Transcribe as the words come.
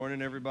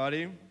morning,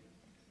 everybody.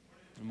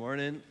 Good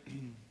morning.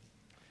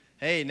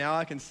 Hey, now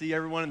I can see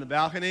everyone in the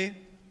balcony.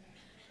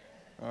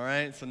 All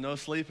right, so no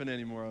sleeping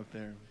anymore up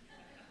there.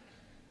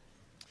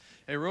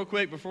 Hey, real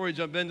quick before we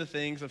jump into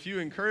things, a few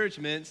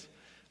encouragements.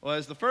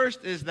 The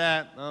first is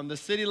that the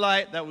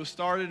CityLight that was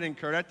started in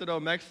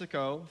Querétaro,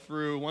 Mexico,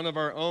 through one of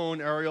our own,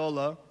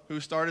 Ariola, who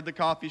started the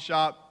coffee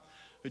shop,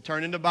 who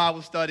turned into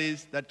Bible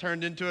studies, that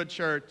turned into a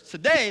church.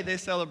 Today, they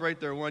celebrate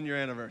their 1-year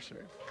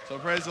anniversary. So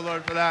praise the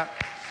Lord for that.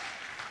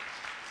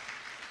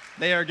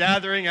 They are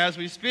gathering as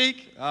we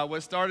speak.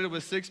 What started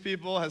with 6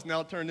 people has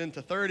now turned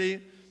into 30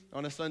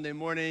 on a Sunday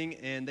morning,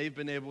 and they've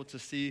been able to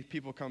see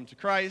people come to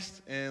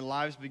Christ and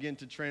lives begin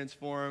to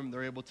transform.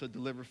 They're able to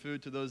deliver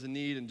food to those in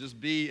need and just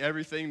be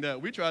everything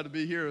that we try to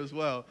be here as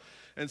well.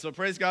 And so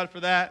praise God for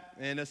that,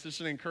 and it's just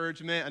an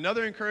encouragement.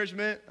 Another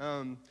encouragement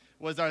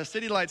was our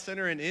CityLight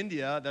Center in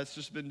India that's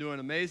just been doing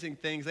amazing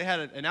things. They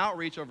had an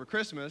outreach over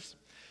Christmas,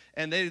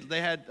 and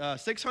they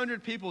had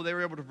 600 people they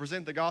were able to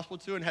present the gospel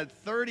to and had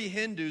 30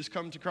 Hindus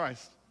come to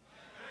Christ,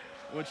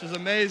 which is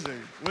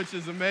amazing,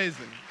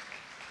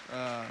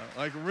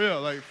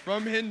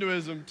 from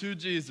Hinduism to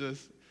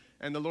Jesus,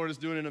 and the Lord is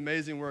doing an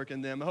amazing work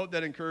in them. I hope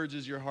that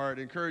encourages your heart,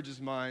 encourages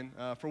mine,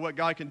 for what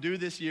God can do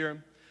this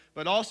year,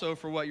 but also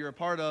for what you're a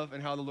part of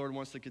and how the Lord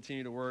wants to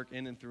continue to work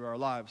in and through our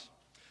lives.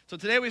 So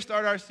today we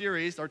start our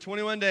series, our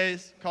 21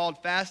 days,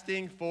 called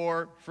Fasting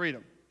for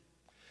Freedom.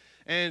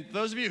 And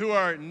those of you who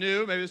are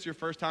new, maybe it's your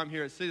first time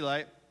here at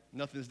CityLight,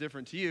 nothing's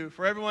different to you.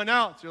 For everyone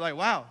else, you're like,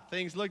 wow,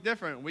 things look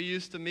different. We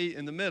used to meet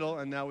in the middle,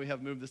 and now we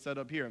have moved the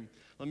setup here.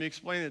 Let me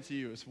explain it to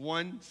you. It's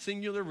one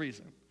singular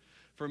reason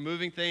for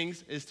moving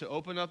things is to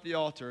open up the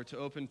altar, to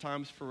open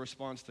times for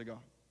response to God.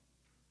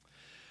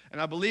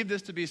 And I believe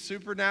this to be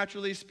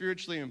supernaturally,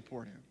 spiritually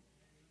important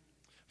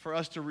for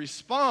us to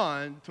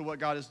respond to what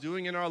God is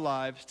doing in our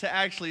lives, to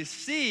actually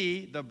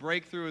see the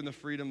breakthrough and the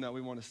freedom that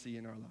we want to see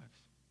in our lives.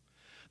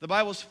 The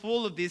Bible's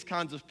full of these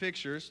kinds of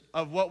pictures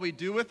of what we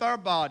do with our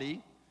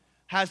body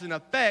has an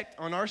effect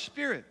on our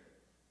spirit.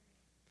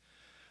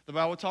 The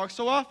Bible talks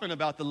so often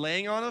about the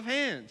laying on of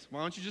hands.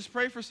 Why don't you just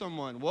pray for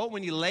someone? Well,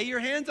 when you lay your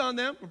hands on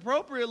them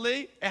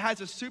appropriately, it has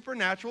a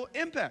supernatural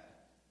impact.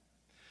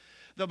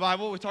 The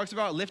Bible talks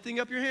about lifting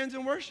up your hands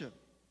in worship.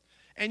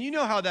 And you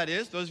know how that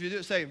is. Those of you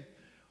that say,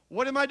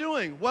 what am I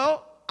doing?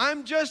 Well,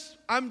 I'm just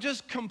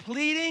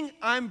completing,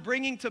 I'm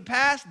bringing to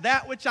pass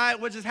that which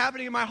is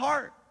happening in my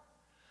heart.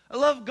 I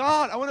love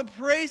God. I want to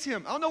praise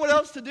Him. I don't know what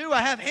else to do.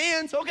 I have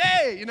hands.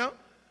 Okay,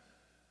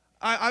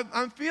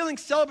 I'm feeling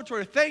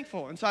celebratory,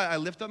 thankful, and so I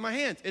lift up my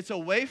hands. It's a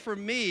way for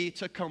me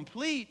to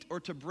complete or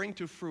to bring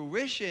to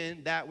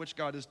fruition that which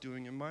God is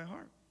doing in my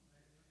heart.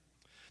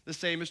 The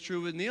same is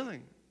true with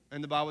kneeling.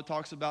 And the Bible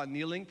talks about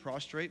kneeling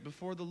prostrate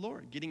before the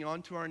Lord, getting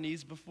onto our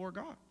knees before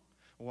God.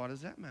 Well, why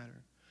does that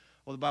matter?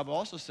 Well, the Bible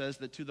also says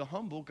that to the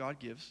humble, God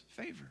gives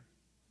favor.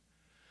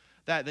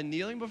 That the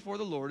kneeling before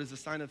the Lord is a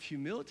sign of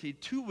humility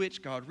to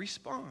which God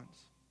responds.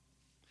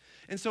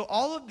 And so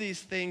all of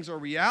these things are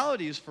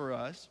realities for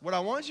us. What I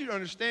want you to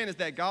understand is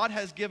that God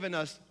has given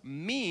us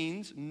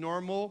means,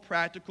 normal,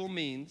 practical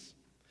means,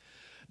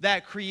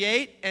 that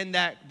create and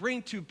that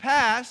bring to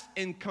pass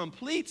and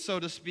complete, so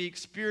to speak,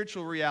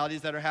 spiritual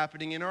realities that are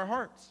happening in our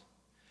hearts.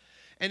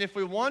 And if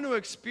we want to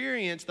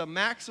experience the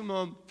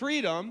maximum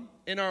freedom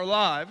in our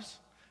lives,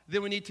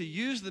 then we need to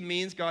use the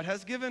means God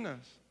has given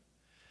us.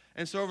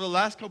 And so over the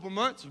last couple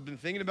months, we've been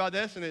thinking about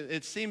this, and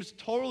it seems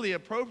totally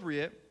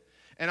appropriate.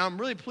 And I'm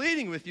really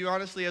pleading with you,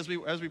 honestly, as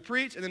we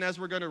preach, and then as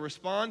we're going to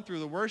respond through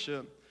the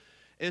worship,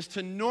 is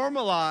to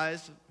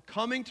normalize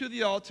coming to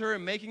the altar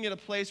and making it a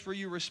place where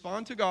you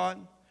respond to God,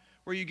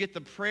 where you get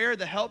the prayer,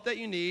 the help that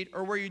you need,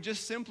 or where you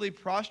just simply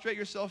prostrate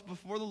yourself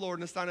before the Lord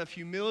in a sign of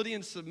humility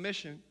and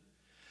submission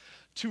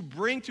to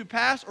bring to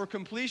pass or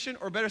completion,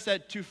 or better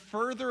said, to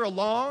further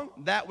along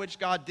that which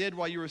God did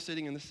while you were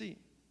sitting in the seat.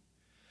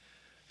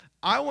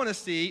 I want to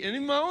see, and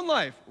in my own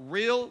life,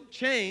 real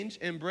change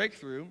and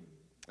breakthrough.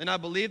 And I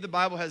believe the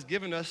Bible has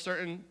given us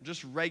certain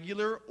just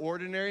regular,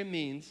 ordinary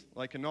means,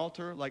 like an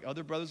altar, like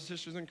other brothers and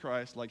sisters in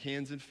Christ, like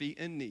hands and feet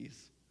and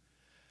knees,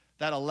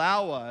 that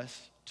allow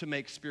us to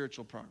make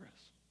spiritual progress.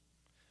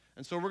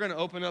 And so we're going to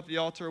open up the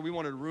altar. We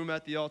wanted room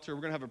at the altar.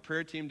 We're going to have a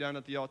prayer team down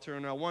at the altar.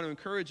 And I want to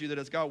encourage you that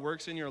as God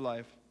works in your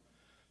life,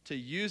 to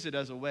use it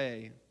as a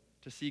way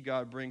to see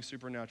God bring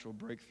supernatural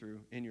breakthrough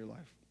in your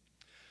life.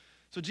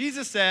 So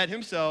Jesus said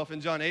himself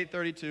in John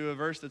 8:32, a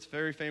verse that's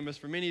very famous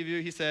for many of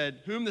you, he said,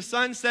 whom the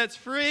Son sets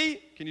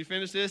free, can you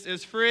finish this,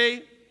 is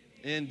free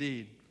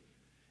indeed.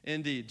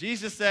 Indeed.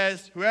 Jesus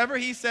says, whoever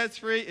he sets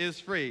free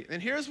is free.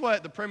 And here's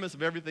what the premise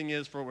of everything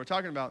is for what we're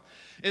talking about,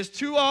 is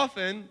too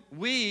often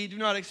we do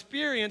not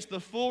experience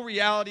the full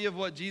reality of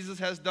what Jesus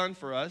has done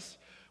for us.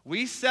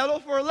 We settle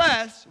for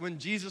less when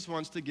Jesus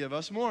wants to give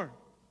us more.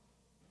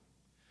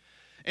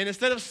 And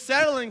instead of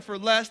settling for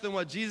less than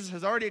what Jesus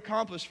has already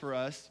accomplished for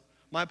us,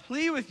 my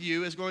plea with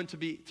you is going to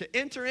be to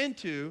enter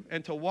into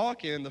and to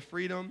walk in the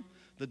freedom,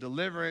 the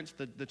deliverance,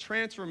 the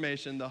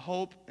transformation, the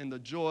hope, and the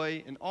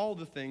joy, and all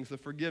the things, the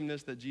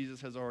forgiveness that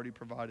Jesus has already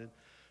provided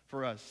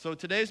for us. So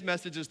today's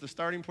message is the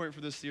starting point for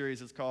this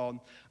series. It's called,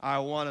 I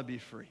Want to Be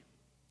Free.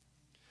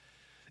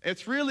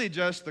 It's really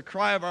just the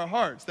cry of our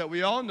hearts that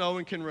we all know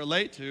and can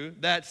relate to,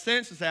 that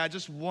sense to say, I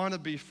just want to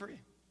be free.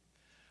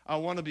 I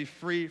want to be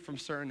free from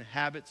certain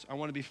habits. I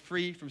want to be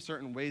free from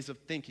certain ways of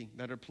thinking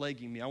that are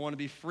plaguing me. I want to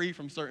be free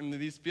from certain of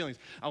these feelings.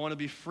 I want to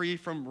be free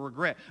from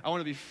regret. I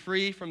want to be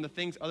free from the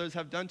things others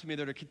have done to me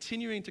that are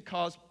continuing to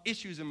cause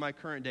issues in my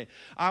current day.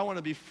 I want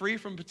to be free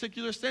from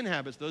particular sin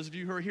habits. Those of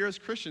you who are here as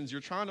Christians,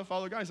 you're trying to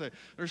follow God. Say,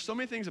 there's so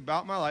many things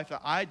about my life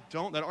that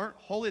that aren't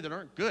holy, that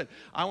aren't good.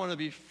 I want to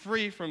be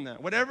free from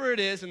that. Whatever it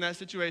is in that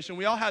situation,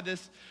 we all have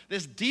this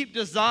deep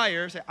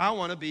desire, say, I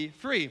want to be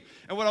free.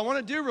 And what I want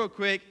to do real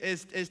quick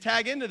is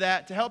tag into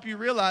that to help you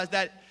realize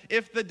that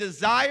if the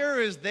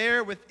desire is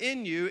there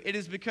within you, it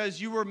is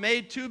because you were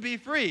made to be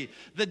free.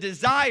 The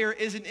desire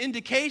is an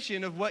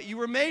indication of what you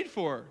were made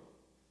for.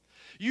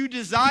 You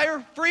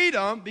desire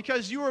freedom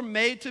because you were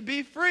made to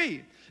be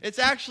free. It's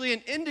actually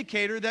an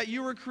indicator that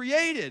you were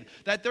created,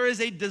 that there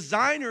is a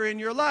designer in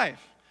your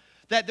life,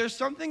 that there's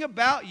something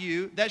about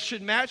you that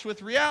should match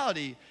with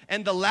reality.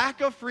 And the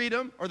lack of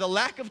freedom or the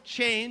lack of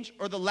change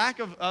or the lack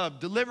of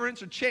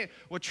deliverance or change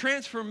or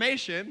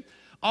transformation,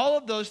 all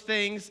of those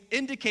things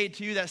indicate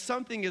to you that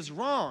something is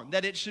wrong,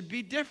 that it should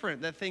be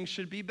different, that things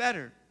should be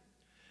better.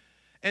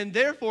 And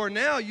therefore,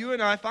 now you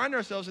and I find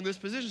ourselves in this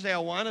position, say, I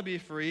want to be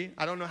free.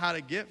 I don't know how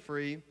to get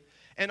free.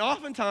 And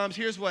oftentimes,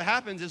 here's what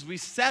happens is we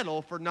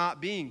settle for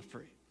not being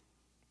free.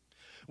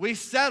 We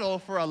settle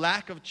for a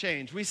lack of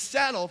change. We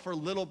settle for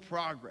little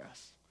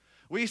progress.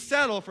 We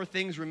settle for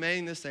things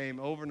remaining the same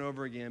over and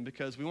over again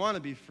because we want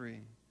to be free,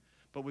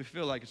 but we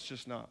feel like it's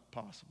just not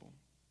possible.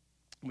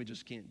 We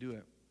just can't do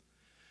it.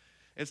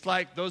 It's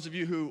like those of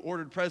you who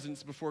ordered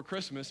presents before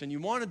Christmas and you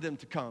wanted them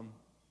to come,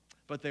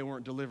 but they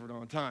weren't delivered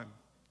on time.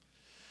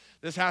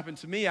 This happened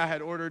to me. I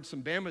had ordered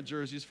some Bama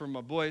jerseys for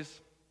my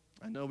boys.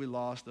 I know we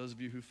lost. Those of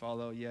you who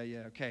follow, yeah,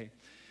 okay.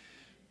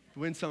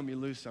 Win some, you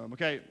lose some.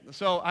 Okay,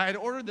 so I had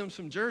ordered them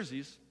some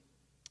jerseys,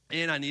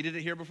 and I needed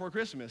it here before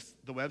Christmas.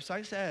 The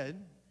website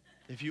said,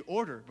 if you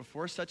order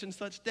before such and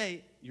such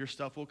date, your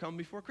stuff will come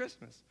before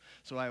Christmas.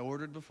 So I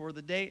ordered before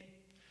the date.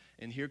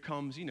 And here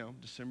comes,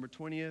 December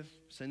 20th,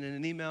 send in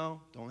an email,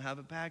 don't have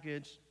a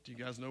package. Do you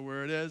guys know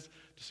where it is?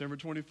 December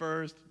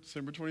 21st,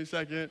 December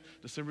 22nd,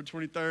 December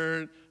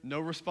 23rd,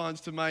 no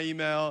response to my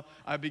email.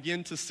 I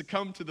begin to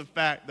succumb to the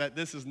fact that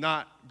this is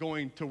not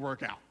going to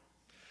work out.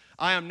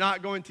 I am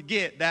not going to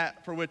get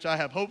that for which I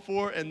have hoped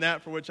for and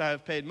that for which I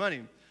have paid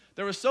money.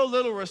 There was so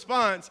little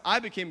response, I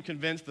became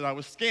convinced that I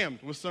was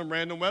scammed with some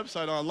random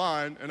website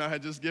online and I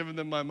had just given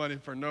them my money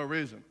for no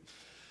reason.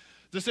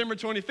 December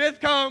 25th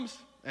comes,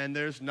 and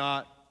there's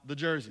not the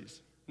jerseys.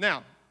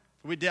 Now,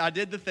 I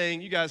did the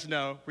thing, you guys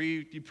know, where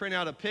you print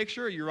out a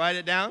picture, you write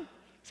it down,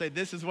 say,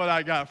 this is what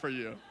I got for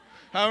you.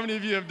 How many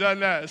of you have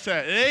done that? Say,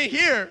 it ain't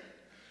here.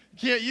 You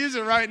can't use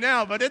it right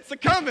now, but it's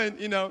a-coming,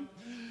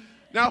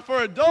 Now,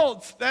 for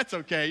adults, that's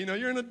okay.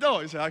 You're an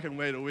adult. You say, I can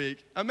wait a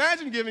week.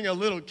 Imagine giving a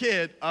little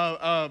kid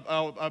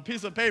a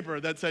piece of paper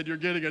that said you're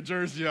getting a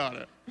jersey on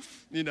it.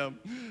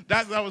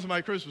 That was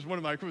one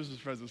of my Christmas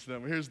presents to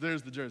them.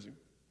 There's the jersey.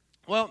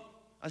 Well,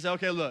 I said,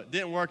 okay, look,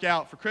 didn't work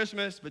out for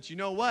Christmas, but you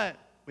know what?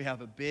 We have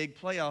a big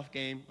playoff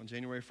game on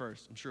January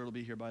 1st. I'm sure it'll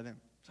be here by then.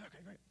 So, okay,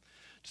 great.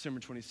 December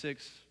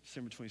 26th,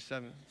 December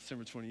 27th,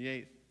 December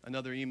 28th,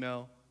 another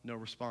email, no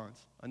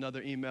response.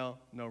 Another email,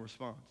 no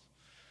response.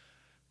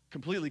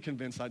 Completely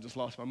convinced I just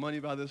lost my money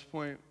by this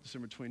point.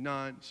 December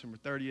 29th, December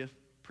 30th,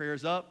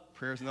 prayers up,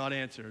 prayers not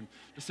answered.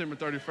 December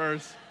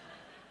 31st,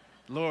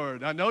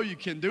 Lord, I know you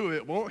can do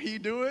it. Won't he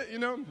do it,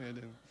 And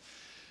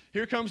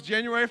here comes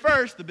January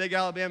 1st, the big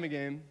Alabama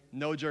game,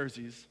 no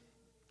jerseys.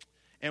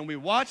 And we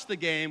watch the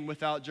game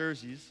without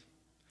jerseys.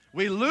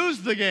 We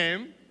lose the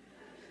game.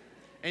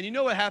 And you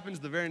know what happens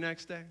the very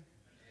next day?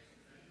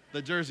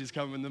 The jerseys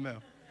come in the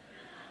mail.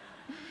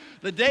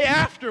 The day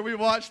after we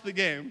watched the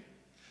game,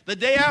 the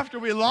day after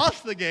we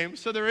lost the game,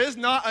 so there is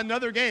not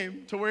another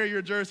game to wear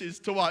your jerseys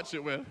to watch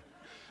it with.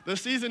 The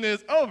season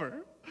is over.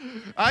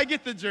 I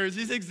get the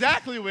jerseys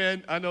exactly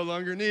when I no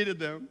longer needed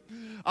them.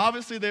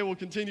 Obviously, they will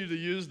continue to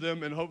use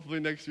them, and hopefully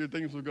next year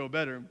things will go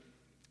better.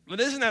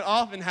 But isn't that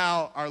often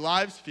how our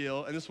lives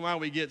feel, and this is why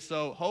we get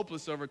so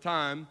hopeless over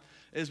time,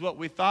 is what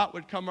we thought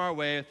would come our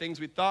way, things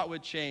we thought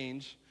would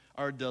change,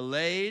 are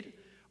delayed,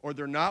 or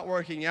they're not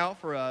working out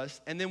for us,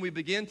 and then we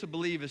begin to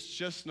believe it's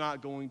just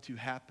not going to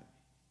happen.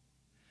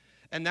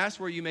 And that's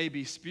where you may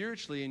be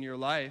spiritually in your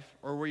life,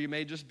 or where you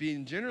may just be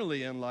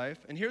generally in life.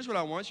 And here's what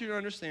I want you to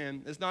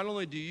understand, is not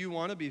only do you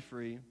want to be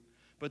free,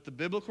 but the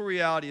biblical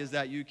reality is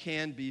that you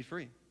can be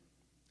free.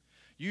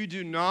 You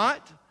do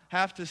not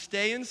have to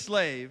stay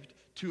enslaved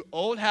to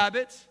old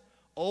habits,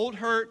 old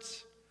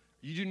hurts.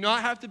 You do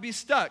not have to be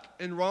stuck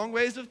in wrong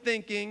ways of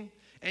thinking,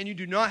 and you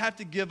do not have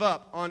to give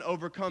up on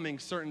overcoming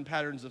certain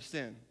patterns of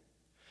sin.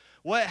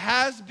 What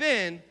has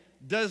been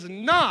does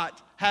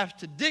not have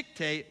to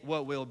dictate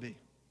what will be.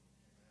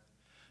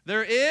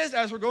 There is,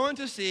 as we're going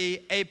to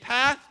see, a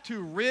path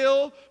to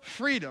real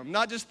freedom.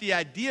 Not just the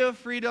idea of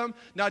freedom,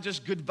 not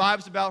just good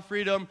vibes about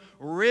freedom,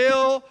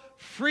 real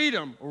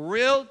freedom,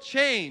 real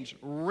change,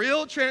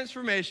 real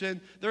transformation.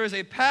 There is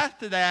a path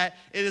to that.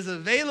 It is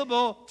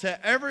available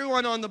to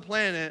everyone on the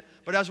planet,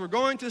 but as we're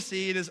going to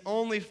see, it is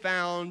only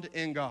found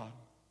in God.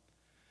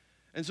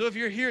 And so if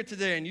you're here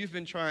today and you've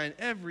been trying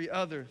every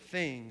other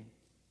thing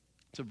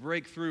to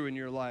break through in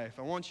your life,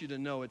 I want you to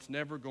know it's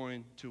never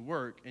going to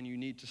work, and you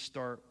need to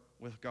start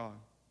with God.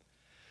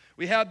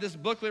 We have this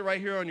booklet right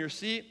here on your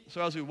seat.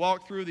 So as we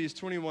walk through these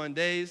 21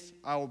 days,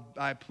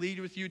 I plead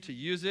with you to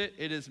use it.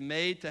 It is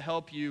made to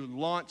help you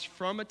launch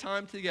from a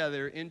time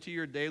together into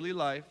your daily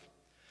life,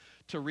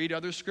 to read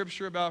other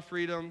scripture about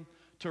freedom,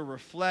 to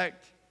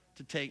reflect,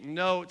 to take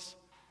notes.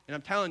 And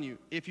I'm telling you,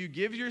 if you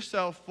give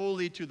yourself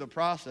fully to the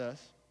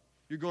process,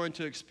 you're going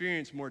to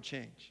experience more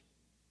change.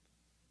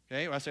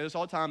 Okay? I say this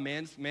all the time,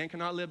 man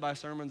cannot live by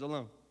sermons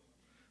alone,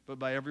 but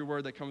by every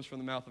word that comes from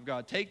the mouth of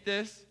God. Take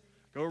this.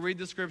 Go read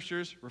the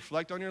scriptures,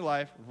 reflect on your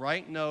life,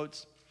 write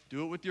notes,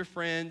 do it with your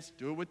friends,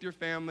 do it with your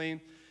family,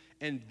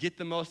 and get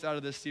the most out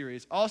of this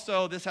series.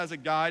 Also, this has a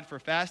guide for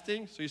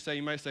fasting. So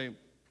you might say,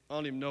 I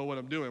don't even know what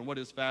I'm doing. What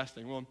is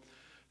fasting? Well,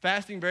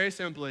 fasting, very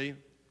simply,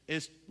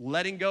 is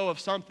letting go of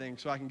something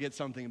so I can get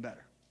something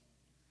better.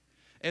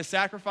 It's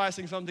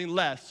sacrificing something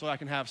less so I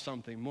can have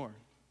something more.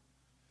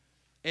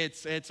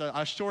 It's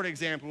a short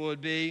example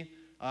would be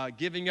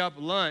giving up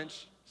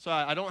lunch so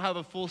I don't have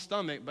a full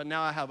stomach, but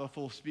now I have a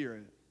full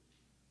spirit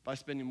by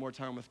spending more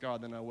time with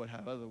God than I would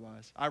have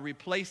otherwise. I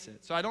replace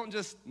it. So I don't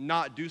just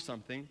not do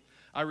something.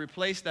 I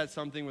replace that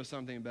something with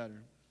something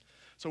better.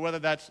 So whether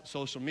that's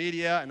social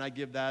media and I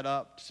give that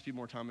up to spend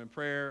more time in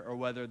prayer, or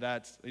whether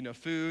that's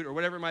food or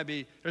whatever it might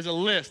be, there's a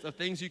list of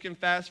things you can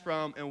fast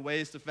from and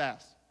ways to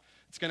fast.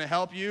 It's going to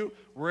help you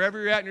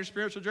wherever you're at in your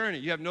spiritual journey.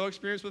 You have no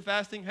experience with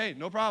fasting? Hey,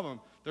 no problem.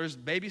 There's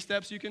baby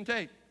steps you can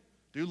take.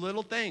 Do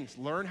little things.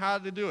 Learn how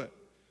to do it.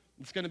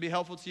 It's going to be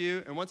helpful to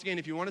you. And once again,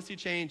 if you want to see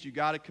change, you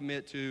got to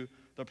commit to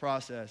the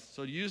process.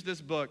 So use this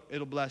book.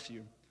 It'll bless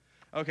you.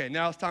 Okay,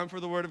 now it's time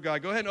for the Word of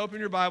God. Go ahead and open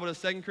your Bible to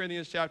 2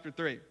 Corinthians chapter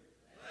 3.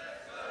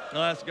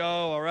 Let's go.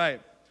 All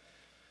right.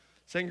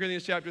 2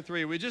 Corinthians chapter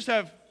 3. We just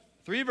have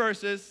 3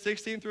 verses,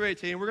 16 through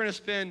 18. We're going to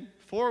spend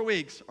 4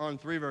 weeks on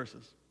 3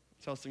 verses.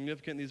 That's how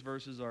significant these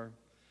verses are.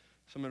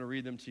 So I'm going to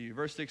read them to you.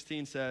 Verse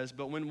 16 says,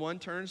 "But when one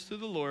turns to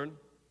the Lord,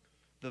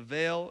 the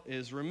veil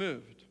is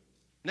removed.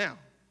 Now,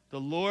 the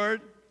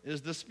Lord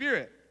is the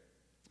Spirit,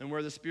 and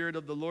where the Spirit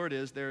of the Lord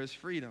is, there is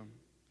freedom.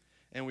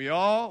 And we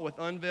all, with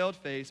unveiled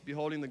face,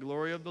 beholding the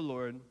glory of the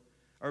Lord,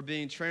 are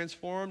being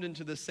transformed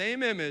into the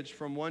same image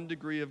from one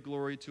degree of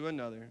glory to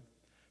another.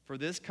 For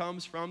this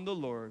comes from the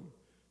Lord,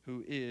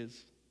 who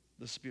is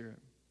the Spirit."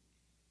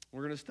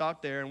 We're going to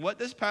stop there. And what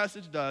this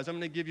passage does, I'm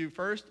going to give you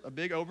first a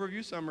big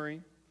overview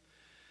summary,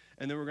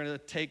 and then we're going to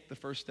take the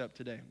first step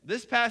today.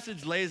 This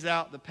passage lays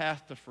out the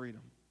path to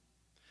freedom.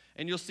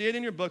 And you'll see it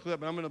in your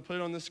booklet, but I'm going to put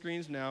it on the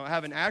screens now. I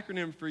have an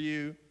acronym for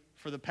you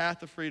for the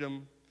path to freedom,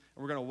 and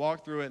we're going to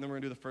walk through it, and then we're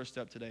going to do the first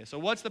step today. So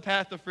what's the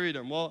path to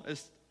freedom? Well,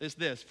 it's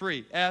this,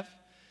 free. F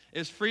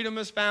is freedom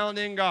is found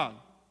in God.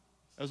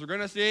 As we're going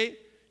to see,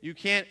 you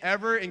can't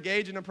ever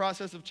engage in a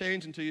process of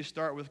change until you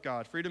start with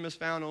God. Freedom is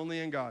found only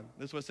in God.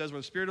 This is what it says,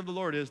 where the Spirit of the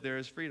Lord is, there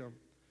is freedom.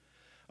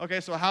 Okay,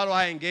 so how do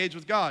I engage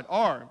with God?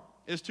 R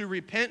is to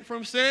repent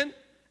from sin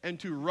and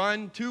to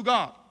run to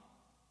God.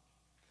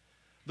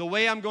 The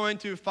way I'm going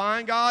to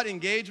find God,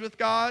 engage with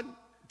God,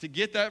 to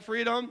get that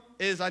freedom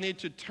is I need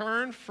to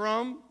turn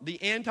from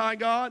the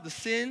anti-God, the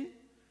sin,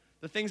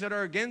 the things that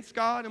are against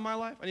God in my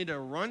life. I need to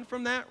run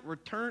from that,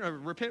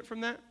 repent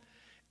from that.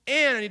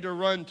 And I need to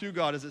run to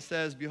God, as it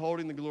says,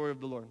 beholding the glory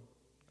of the Lord.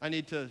 I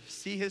need to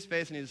see His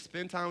face. I need to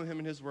spend time with Him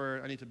in His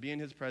Word. I need to be in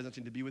His presence.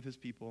 I need to be with His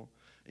people.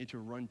 I need to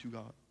run to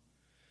God.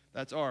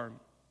 That's R.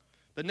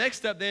 The next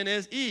step then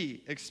is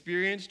E,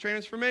 experience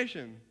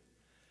transformation.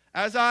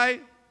 As I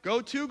go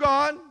to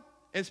God,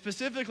 and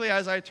specifically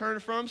as I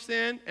turn from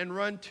sin and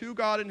run to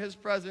God in His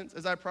presence,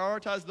 as I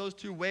prioritize those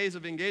 2 ways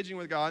of engaging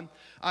with God,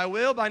 I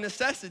will, by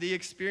necessity,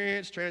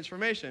 experience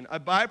transformation.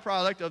 A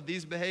byproduct of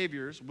these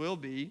behaviors will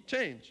be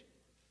change.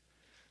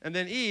 And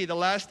then E, the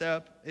last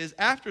step, is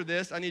after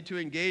this, I need to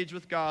engage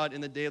with God in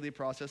the daily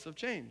process of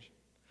change.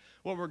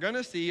 What we're going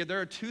to see,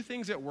 there are 2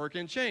 things that work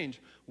in change.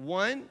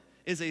 One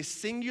is a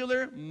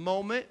singular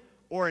moment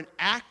or an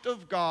act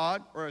of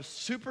God or a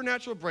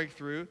supernatural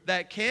breakthrough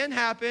that can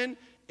happen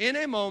in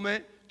a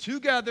moment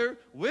together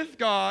with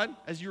God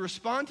as you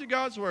respond to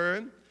God's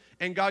word,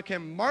 and God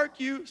can mark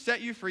you,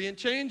 set you free, and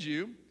change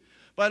you.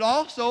 But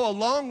also,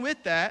 along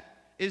with that,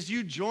 is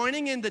you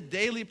joining in the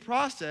daily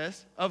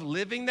process of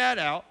living that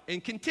out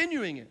and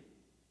continuing it.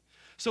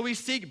 So we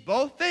seek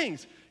both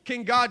things.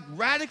 Can God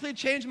radically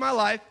change my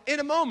life in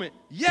a moment?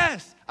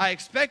 Yes, I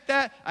expect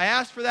that. I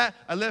ask for that.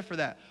 I live for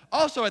that.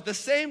 Also, at the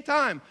same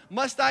time,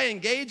 must I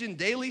engage in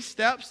daily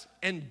steps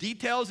and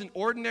details and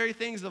ordinary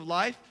things of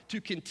life to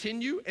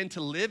continue and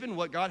to live in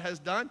what God has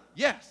done?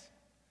 Yes.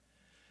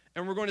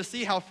 And we're going to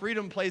see how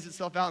freedom plays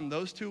itself out in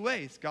those two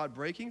ways, God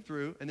breaking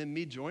through and then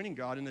me joining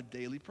God in a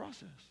daily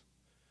process.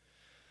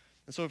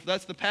 And so if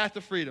that's the path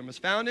to freedom, it's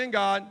found in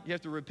God. You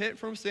have to repent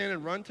from sin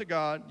and run to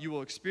God. You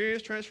will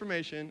experience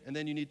transformation, and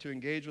then you need to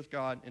engage with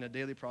God in a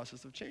daily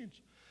process of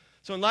change.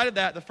 So in light of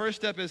that, the first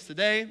step is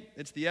today.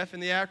 It's the F in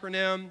the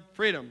acronym,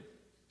 freedom.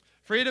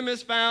 Freedom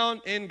is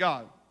found in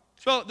God.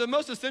 So the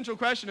most essential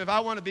question, if I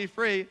want to be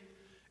free,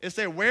 is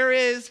say, where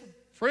is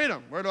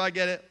freedom? Where do I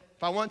get it?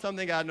 If I want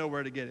something, I know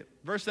where to get it.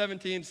 Verse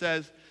 17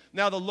 says,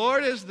 now the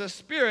Lord is the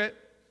Spirit,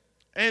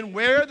 and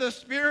where the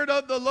Spirit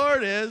of the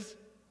Lord is,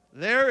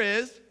 there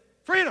is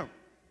freedom.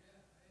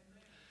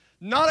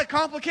 Not a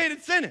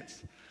complicated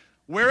sentence.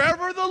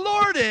 Wherever the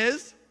Lord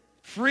is,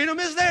 freedom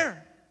is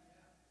there.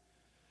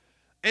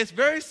 It's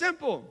very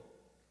simple.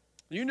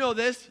 You know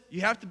this.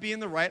 You have to be in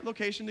the right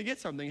location to get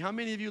something. How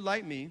many of you,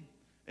 like me,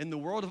 in the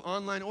world of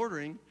online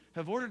ordering,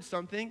 have ordered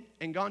something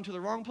and gone to the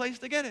wrong place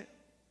to get it?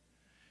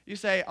 You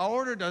say, I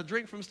ordered a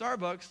drink from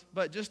Starbucks,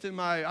 but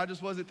I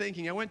just wasn't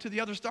thinking. I went to the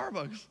other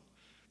Starbucks.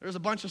 There's a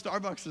bunch of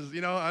Starbuckses,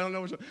 I don't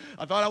know which one.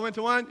 I thought I went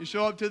to one. You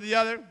show up to the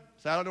other.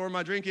 Say, I don't know where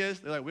my drink is.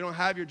 They're like, we don't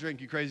have your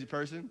drink, you crazy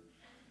person.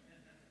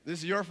 This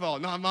is your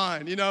fault, not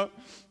mine, And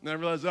I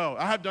realized,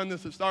 I have done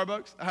this at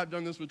Starbucks. I have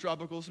done this with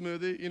tropical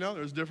smoothie,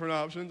 There's different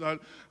options.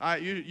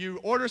 You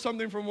order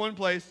something from one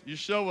place, you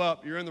show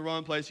up, you're in the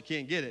wrong place, you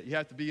can't get it. You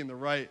have to be in the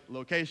right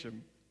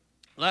location.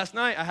 Last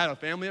night, I had a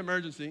family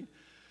emergency,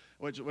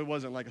 which it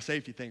wasn't like a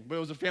safety thing, but it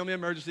was a family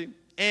emergency.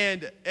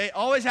 And it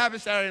always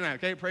happens Saturday night,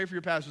 okay? Pray for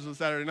your pastors on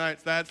Saturday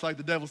nights. That's like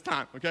the devil's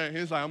time, okay?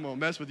 He's like, I'm going to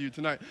mess with you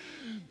tonight.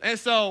 And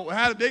so I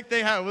had a big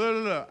thing.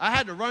 I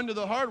had to run to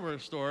the hardware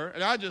store,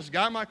 and I just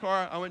got in my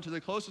car. I went to the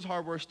closest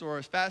hardware store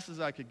as fast as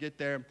I could get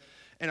there.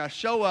 And I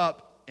show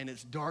up, and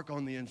it's dark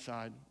on the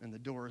inside, and the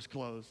door is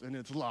closed, and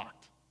it's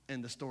locked,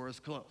 and the store is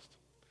closed.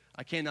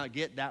 I cannot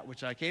get that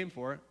which I came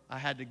for. I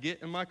had to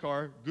get in my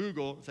car,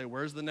 Google, and say,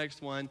 where's the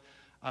next one?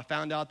 I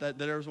found out that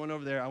there was one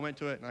over there. I went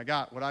to it, and I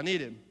got what I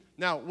needed.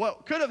 Now,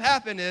 what could have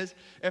happened is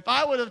if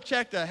I would have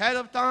checked ahead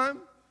of time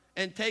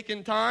and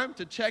taken time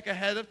to check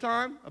ahead of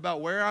time about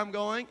where I'm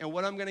going and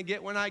what I'm going to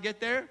get when I get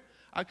there,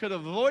 I could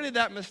have avoided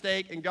that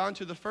mistake and gone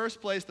to the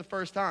first place the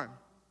first time.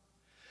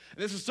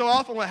 And this is so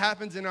often what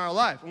happens in our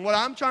life. And what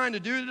I'm trying to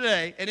do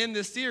today and in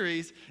this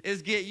series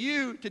is get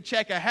you to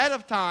check ahead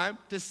of time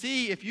to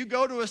see if you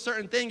go to a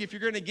certain thing, if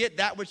you're going to get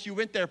that which you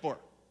went there for.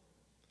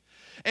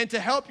 And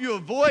to help you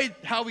avoid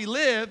how we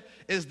live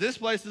is this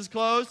place is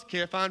closed,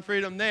 can't find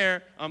freedom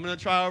there, I'm going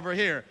to try over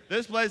here.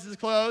 This place is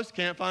closed,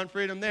 can't find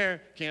freedom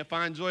there, can't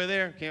find joy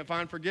there, can't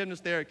find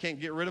forgiveness there, can't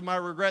get rid of my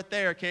regret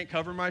there, can't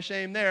cover my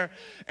shame there.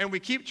 And we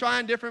keep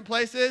trying different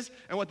places,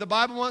 and what the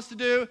Bible wants to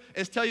do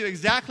is tell you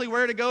exactly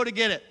where to go to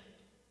get it.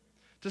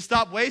 To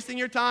stop wasting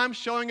your time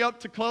showing up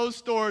to closed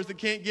stores that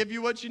can't give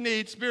you what you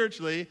need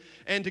spiritually,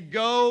 and to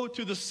go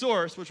to the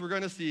source, which we're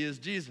going to see is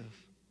Jesus.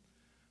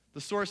 The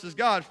source is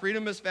God.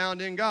 Freedom is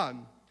found in God.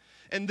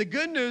 And the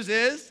good news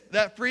is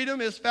that freedom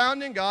is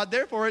found in God.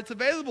 Therefore, it's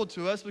available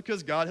to us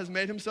because God has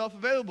made himself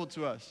available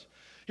to us.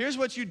 Here's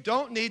what you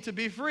don't need to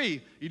be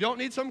free. You don't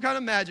need some kind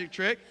of magic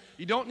trick.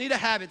 You don't need a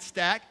habit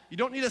stack. You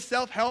don't need a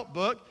self-help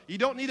book. You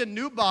don't need a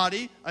new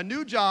body, a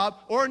new job,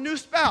 or a new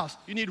spouse.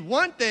 You need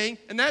one thing,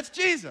 and that's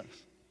Jesus.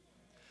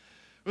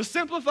 We'll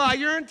simplify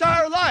your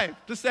entire life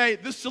to say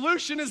the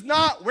solution is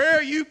not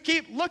where you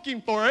keep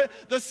looking for it.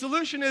 The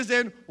solution is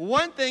in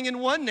one thing, in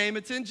one name.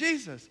 It's in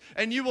Jesus.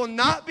 And you will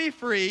not be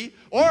free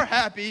or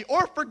happy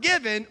or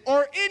forgiven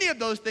or any of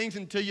those things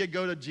until you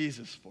go to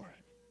Jesus for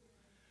it.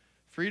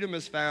 Freedom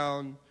is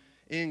found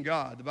in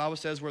God. The Bible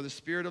says where the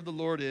Spirit of the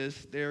Lord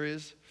is, there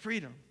is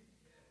freedom.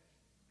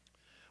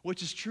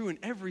 Which is true in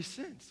every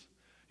sense.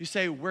 You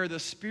say where the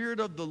Spirit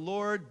of the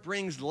Lord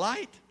brings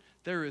light,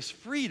 there is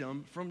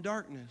freedom from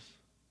darkness.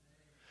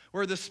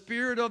 Where the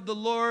Spirit of the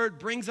Lord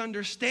brings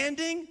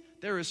understanding,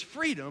 there is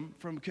freedom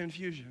from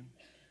confusion.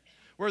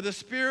 Where the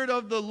Spirit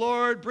of the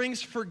Lord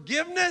brings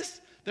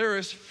forgiveness, there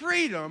is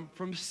freedom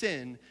from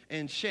sin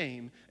and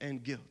shame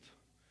and guilt.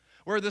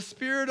 Where the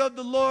Spirit of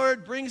the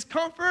Lord brings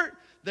comfort,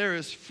 there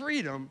is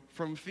freedom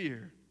from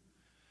fear.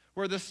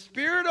 Where the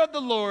Spirit of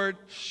the Lord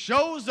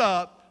shows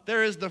up,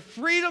 there is the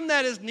freedom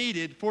that is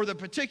needed for the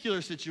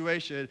particular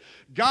situation.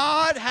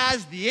 God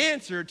has the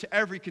answer to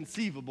every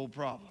conceivable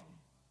problem.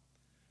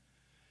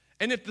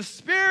 And if the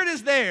Spirit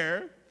is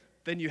there,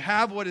 then you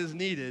have what is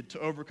needed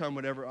to overcome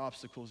whatever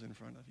obstacles in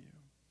front of you.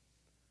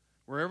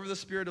 Wherever the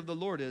Spirit of the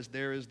Lord is,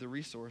 there is the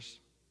resource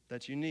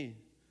that you need.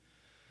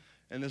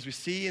 And as we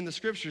see in the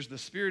Scriptures, the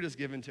Spirit is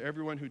given to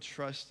everyone who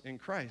trusts in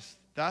Christ.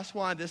 That's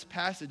why this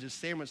passage is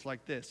sandwiched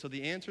like this. So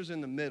the answer's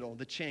in the middle,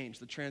 the change,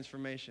 the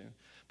transformation.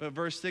 But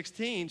verse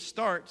 16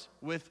 starts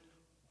with,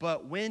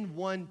 but when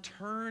one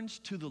turns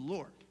to the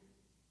Lord.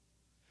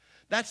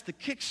 That's the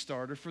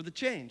kickstarter for the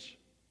change.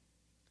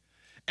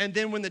 And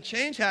then when the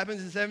change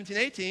happens in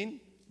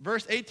 17:18,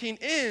 verse 18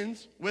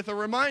 ends with a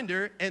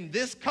reminder, and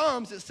this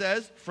comes, it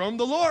says, from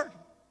the Lord.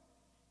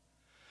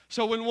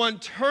 So when one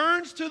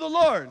turns to the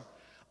Lord,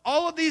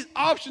 all of these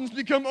options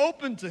become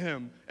open to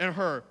him and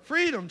her.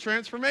 Freedom,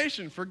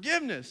 transformation,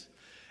 forgiveness,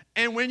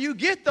 And when you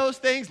get those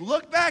things,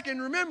 look back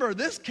and remember,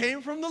 this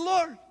came from the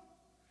Lord.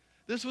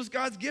 This was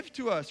God's gift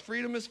to us.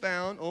 Freedom is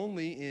found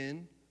only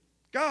in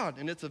God,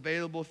 and it's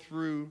available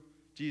through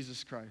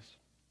Jesus Christ.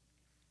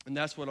 And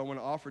that's what I want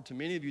to offer to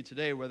many of you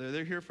today, whether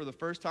they're here for the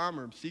first time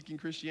or seeking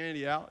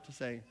Christianity out, to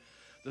say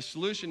the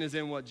solution is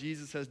in what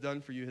Jesus has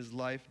done for you, his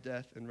life,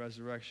 death, and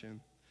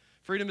resurrection.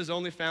 Freedom is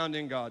only found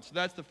in God. So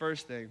that's the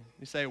first thing.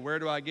 You say, where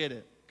do I get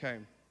it? Okay,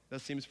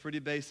 that seems pretty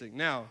basic.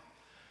 Now,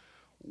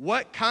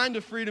 what kind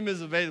of freedom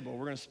is available?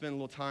 We're going to spend a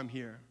little time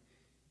here.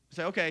 You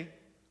say, okay,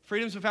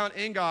 freedom's found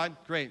in God.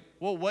 Great.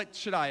 Well, what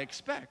should I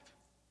expect?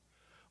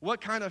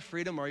 What kind of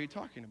freedom are you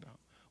talking about?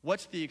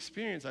 What's the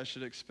experience I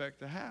should expect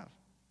to have?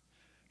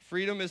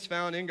 Freedom is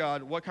found in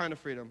God. What kind of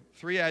freedom?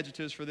 3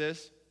 adjectives for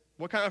this.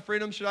 What kind of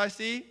freedom should I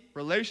see?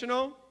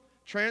 Relational,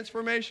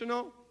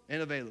 transformational,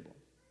 and available.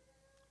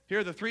 Here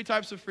are the 3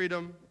 types of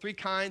freedom, 3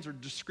 kinds or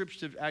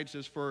descriptive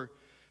adjectives for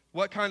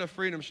what kind of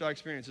freedom should I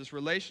experience. It's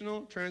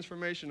relational,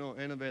 transformational,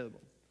 and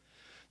available.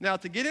 Now,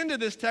 to get into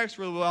this text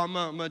really well, I'm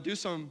going to do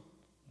some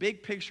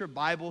big picture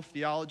Bible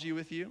theology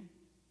with you.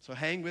 So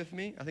hang with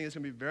me. I think it's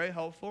going to be very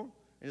helpful,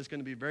 and it's going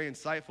to be very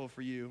insightful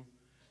for you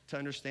to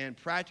understand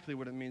practically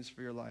what it means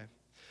for your life.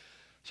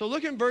 So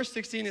look in verse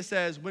 16. It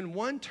says, when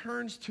one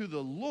turns to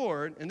the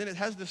Lord, and then it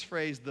has this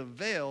phrase, the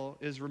veil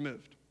is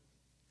removed.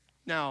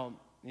 Now,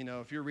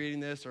 if you're reading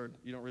this, or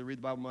you don't really read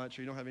the Bible much,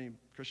 or you don't have any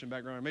Christian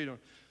background, or maybe you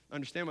don't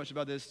understand much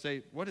about this,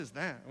 say, what is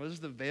that? What is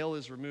the veil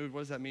is removed?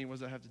 What does that mean? What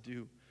does that have to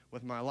do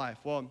with my life?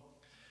 Well,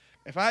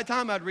 if I had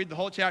time, I'd read the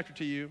whole chapter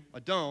to you. I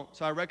don't,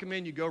 so I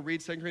recommend you go read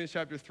 2 Corinthians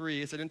chapter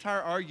 3. It's an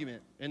entire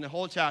argument in the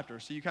whole chapter,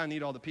 so you kind of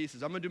need all the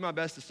pieces. I'm going to do my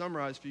best to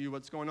summarize for you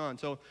what's going on.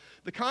 So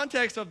the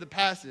context of the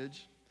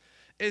passage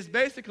is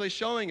basically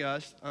showing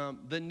us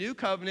the new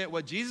covenant,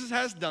 what Jesus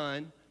has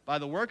done by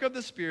the work of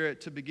the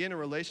Spirit to begin a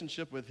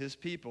relationship with his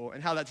people,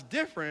 and how that's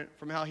different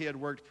from how he had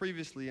worked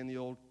previously in the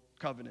Old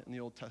Covenant, in the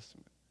Old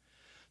Testament.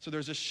 So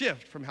there's a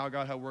shift from how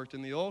God had worked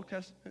in the Old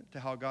Testament to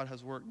how God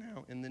has worked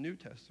now in the New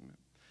Testament.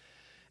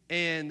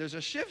 And there's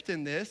a shift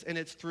in this, and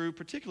it's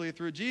particularly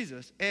through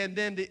Jesus. And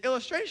then the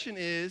illustration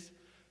is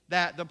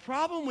that the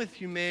problem with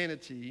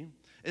humanity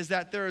is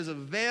that there is a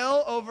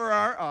veil over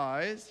our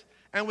eyes,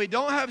 and we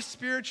don't have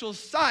spiritual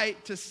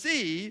sight to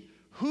see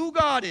who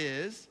God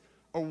is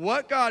or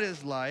what God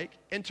is like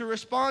and to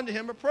respond to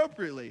him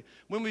appropriately.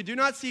 When we do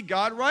not see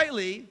God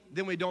rightly,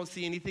 then we don't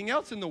see anything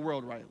else in the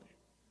world rightly.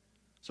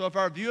 So if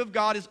our view of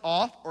God is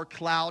off or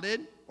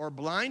clouded or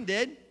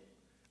blinded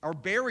or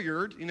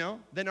barriered,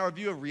 then our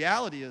view of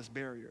reality is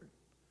barriered.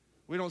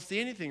 We don't see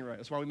anything right.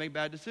 That's why we make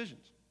bad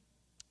decisions,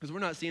 because we're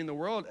not seeing the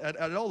world at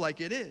all like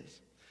it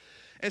is.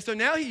 And so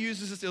now he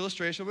uses this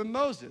illustration with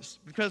Moses,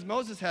 because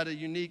Moses had a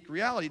unique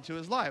reality to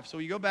his life. So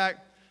you go back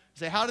and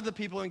say, how did the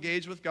people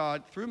engage with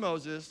God? Through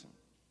Moses.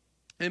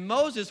 And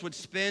Moses would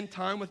spend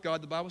time with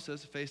God, the Bible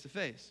says, face to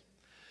face.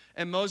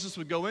 And Moses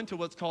would go into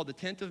what's called the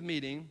tent of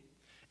meeting,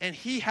 and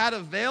he had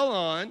a veil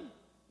on,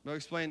 I'll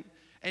explain,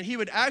 and he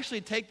would actually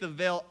take the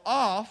veil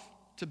off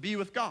to be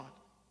with God.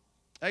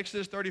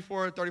 Exodus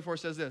 34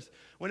 says this,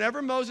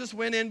 whenever Moses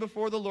went in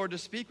before the Lord to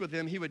speak with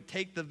him, he would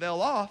take the veil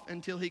off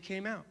until he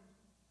came out.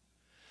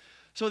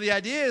 So the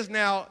idea is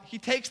now he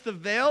takes the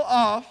veil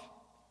off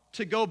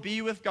to go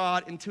be with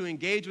God and to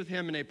engage with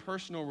him in a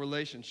personal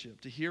relationship,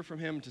 to hear from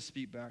him, to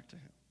speak back to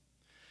him.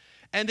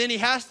 And then he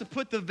has to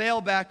put the veil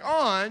back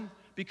on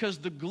because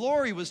the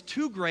glory was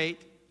too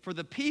great for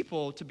the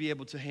people to be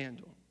able to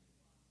handle.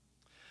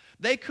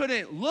 They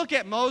couldn't look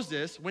at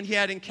Moses when he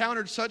had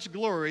encountered such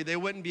glory. They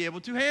wouldn't be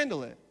able to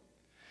handle it.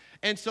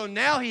 And so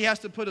now he has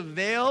to put a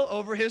veil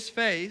over his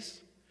face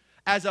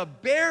as a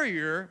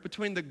barrier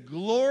between the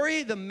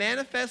glory, the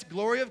manifest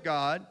glory of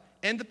God,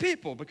 and the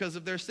people because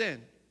of their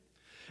sin.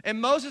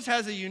 And Moses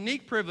has a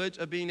unique privilege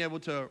of being able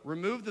to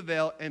remove the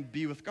veil and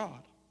be with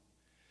God.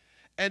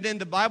 And then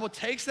the Bible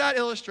takes that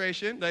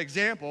illustration, the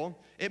example,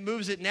 it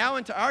moves it now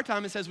into our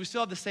time and says we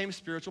still have the same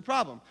spiritual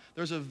problem.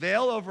 There's a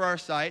veil over our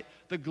sight.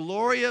 The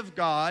glory of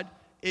God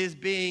is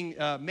being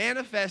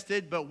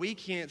manifested, but we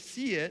can't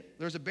see it.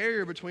 There's a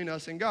barrier between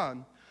us and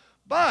God.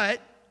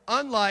 But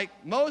unlike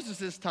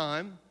Moses'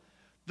 time,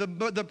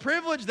 the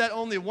privilege that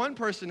only one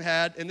person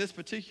had in this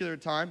particular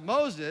time,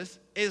 Moses,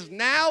 is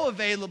now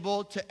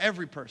available to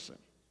every person.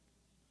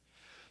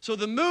 So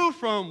the move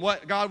from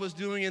what God was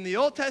doing in the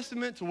Old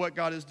Testament to what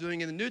God is doing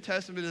in the New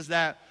Testament is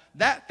that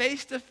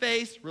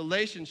face-to-face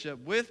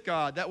relationship with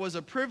God that was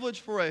a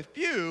privilege for a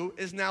few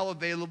is now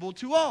available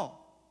to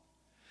all.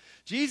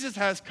 Jesus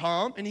has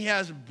come and he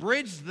has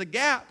bridged the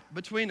gap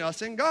between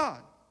us and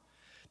God.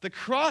 The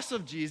cross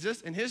of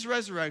Jesus and his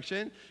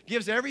resurrection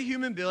gives every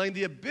human being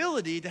the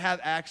ability to have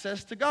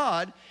access to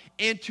God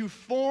and to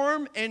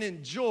form and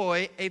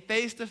enjoy a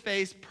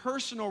face-to-face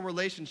personal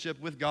relationship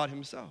with God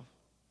himself.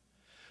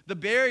 The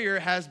barrier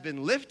has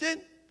been lifted,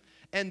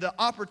 and the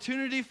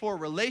opportunity for a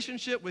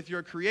relationship with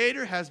your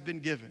Creator has been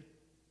given.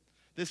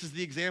 This is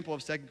the example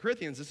of 2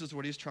 Corinthians. This is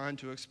what he's trying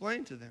to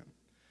explain to them.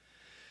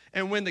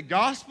 And when the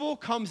gospel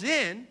comes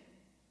in,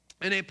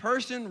 and a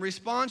person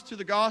responds to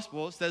the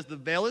gospel, it says the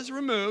veil is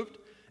removed,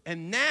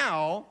 and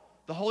now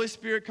the Holy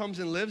Spirit comes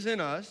and lives in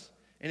us,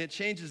 and it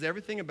changes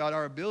everything about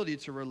our ability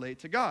to relate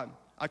to God.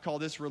 I call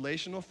this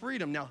relational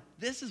freedom. Now,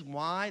 this is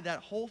why that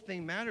whole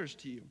thing matters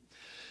to you,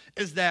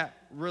 is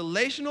that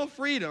relational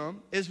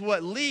freedom is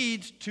what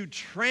leads to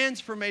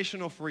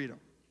transformational freedom.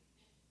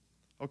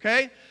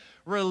 Okay?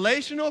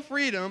 Relational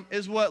freedom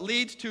is what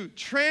leads to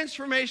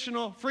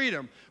transformational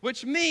freedom,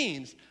 which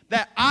means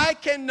that I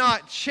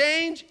cannot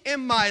change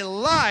in my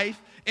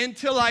life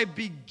until I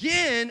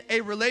begin a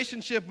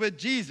relationship with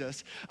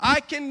Jesus. I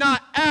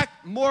cannot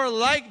act more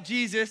like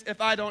Jesus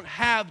if I don't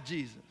have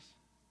Jesus.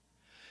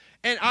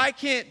 And I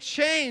can't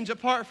change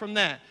apart from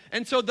that.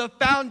 And so the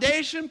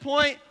foundation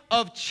point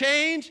of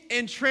change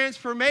and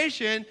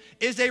transformation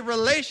is a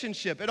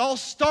relationship. It all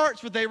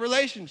starts with a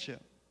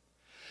relationship.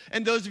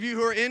 And those of you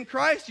who are in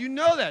Christ, you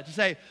know that. To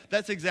say,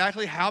 that's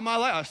exactly how my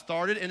life, I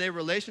started in a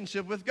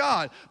relationship with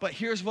God. But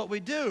here's what we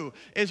do,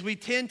 is we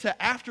tend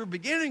to, after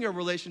beginning a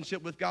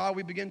relationship with God,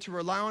 we begin to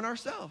rely on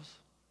ourselves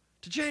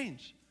to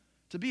change,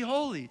 to be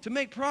holy, to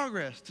make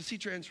progress, to see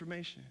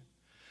transformation.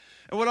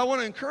 And what I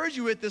want to encourage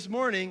you with this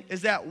morning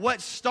is that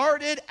what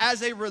started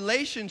as a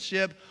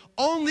relationship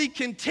only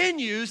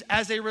continues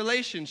as a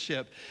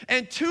relationship.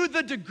 And to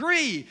the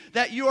degree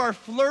that you are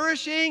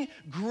flourishing,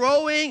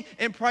 growing,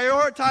 and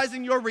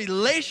prioritizing your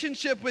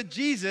relationship with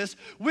Jesus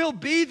will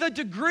be the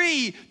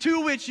degree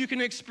to which you can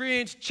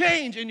experience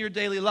change in your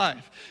daily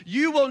life.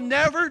 You will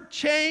never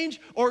change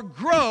or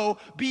grow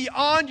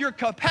beyond your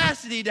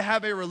capacity to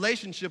have a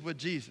relationship with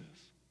Jesus.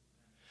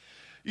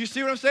 You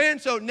see what I'm saying?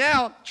 So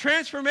now,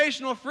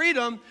 transformational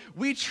freedom,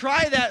 we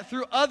try that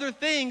through other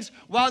things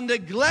while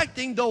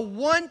neglecting the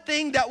one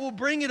thing that will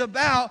bring it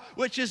about,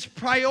 which is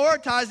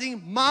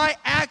prioritizing my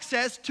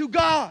access to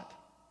God.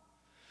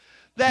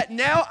 That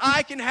now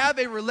I can have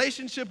a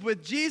relationship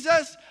with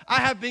Jesus. I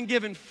have been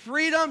given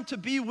freedom to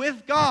be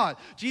with God.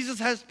 Jesus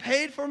has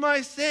paid for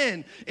my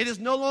sin. It is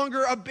no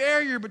longer a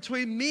barrier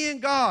between me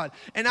and God.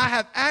 And I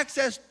have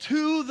access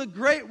to the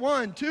Great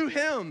One, to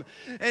Him.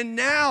 And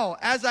now,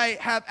 as I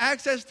have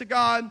access to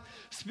God,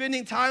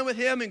 spending time with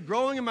Him and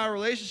growing in my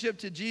relationship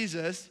to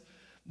Jesus,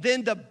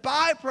 then the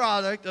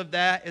byproduct of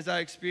that is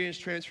I experience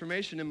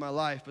transformation in my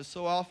life. But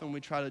so often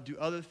we try to do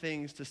other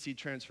things to see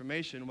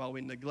transformation while we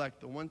neglect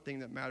the one thing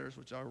that matters,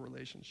 which is our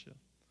relationship.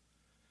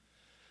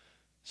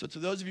 So to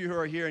those of you who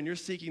are here and you're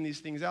seeking these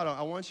things out,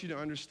 I want you to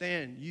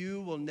understand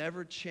you will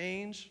never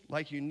change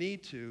like you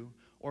need to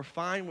or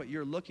find what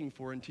you're looking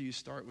for until you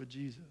start with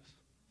Jesus.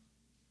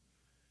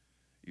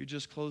 You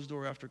just close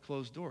door after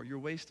closed door. You're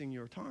wasting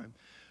your time.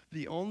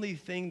 The only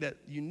thing that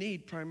you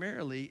need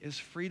primarily is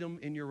freedom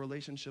in your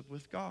relationship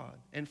with God.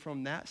 And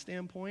from that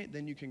standpoint,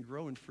 then you can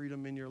grow in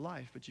freedom in your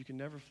life, but you can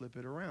never flip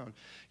it around.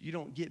 You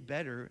don't get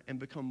better and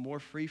become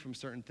more free from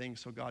certain things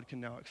so God can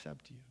now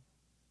accept you.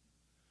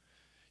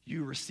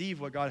 You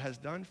receive what God has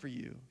done for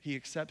you. He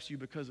accepts you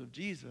because of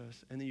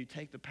Jesus, and then you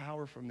take the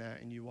power from that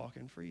and you walk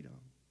in freedom.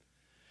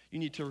 You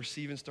need to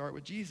receive and start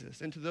with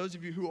Jesus. And to those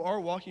of you who are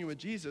walking with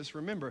Jesus,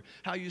 remember,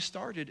 how you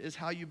started is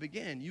how you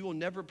begin. You will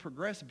never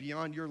progress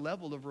beyond your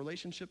level of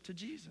relationship to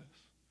Jesus.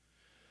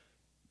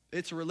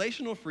 It's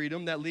relational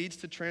freedom that leads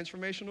to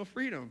transformational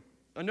freedom.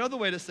 Another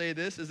way to say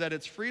this is that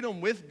it's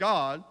freedom with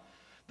God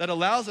that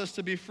allows us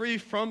to be free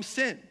from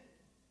sin.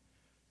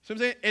 So I'm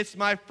saying it's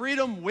my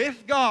freedom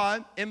with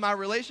God in my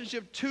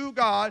relationship to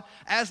God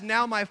as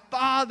now my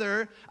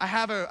Father.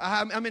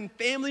 I'm in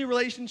family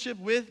relationship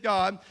with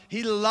God.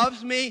 He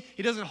loves me.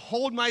 He doesn't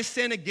hold my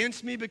sin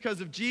against me because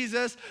of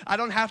Jesus. I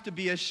don't have to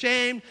be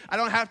ashamed. I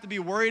don't have to be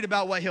worried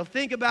about what He'll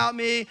think about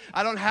me.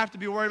 I don't have to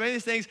be worried about any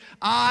of these things.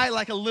 I,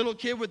 like a little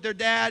kid with their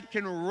dad,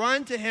 can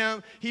run to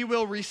Him. He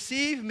will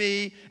receive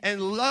me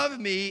and love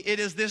me. It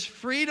is this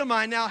freedom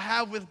I now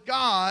have with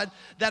God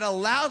that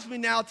allows me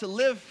now to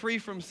live free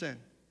from sin.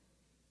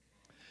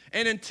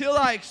 And until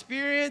I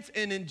experience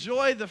and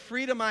enjoy the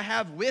freedom I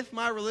have with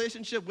my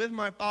relationship with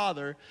my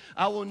Father,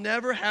 I will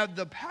never have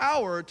the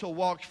power to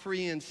walk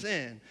free in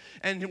sin.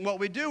 And what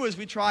we do is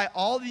we try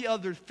all the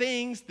other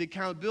things, the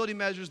accountability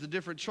measures, the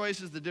different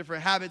choices, the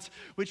different habits.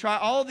 We try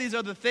all these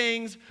other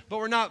things, but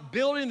we're not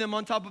building them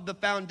on top of the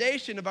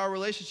foundation of our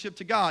relationship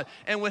to God.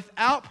 And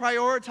without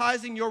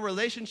prioritizing your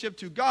relationship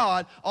to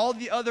God, all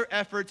the other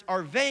efforts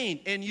are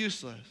vain and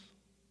useless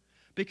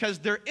because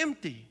they're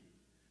empty.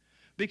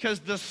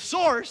 Because the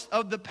source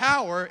of the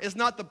power is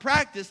not the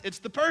practice, it's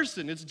the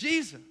person, it's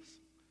Jesus.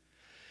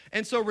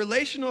 And so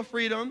relational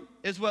freedom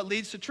is what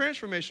leads to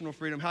transformational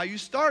freedom. How you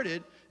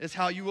started is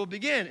how you will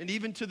begin. And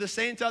even to the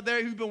saints out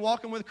there who've been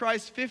walking with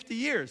Christ 50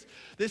 years,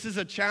 this is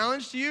a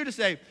challenge to you to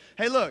say,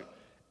 hey, look,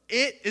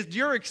 it is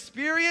your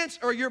experience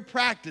or your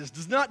practice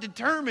does not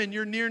determine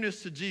your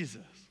nearness to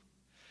Jesus.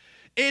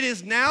 It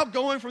is now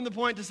going from the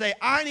point to say,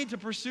 I need to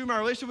pursue my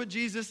relationship with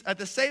Jesus at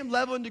the same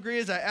level and degree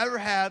as I ever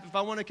have if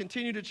I want to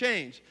continue to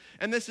change.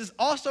 And this is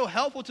also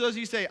helpful to those of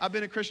you who say, I've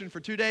been a Christian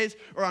for 2 days,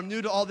 or I'm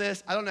new to all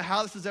this. I don't know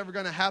how this is ever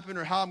going to happen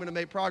or how I'm going to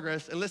make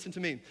progress. And listen to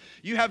me.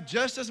 You have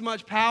just as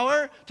much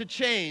power to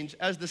change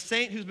as the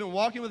saint who's been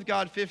walking with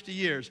God 50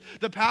 years.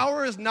 The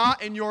power is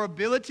not in your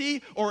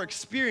ability or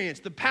experience.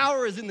 The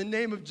power is in the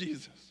name of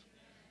Jesus.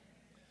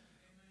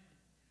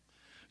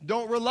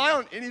 Don't rely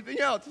on anything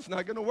else. It's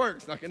not going to work.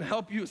 It's not going to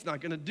help you. It's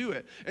not going to do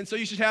it. And so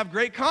you should have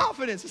great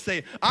confidence to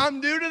say, I'm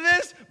new to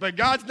this, but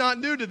God's not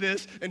new to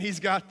this, and he's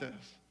got this.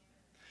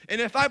 And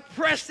if I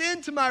press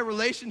into my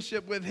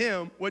relationship with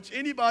him, which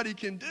anybody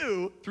can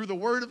do through the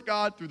word of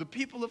God, through the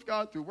people of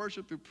God, through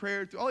worship, through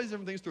prayer, through all these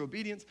different things, through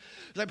obedience,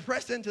 as I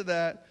press into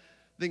that,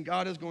 then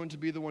God is going to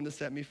be the one to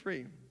set me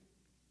free.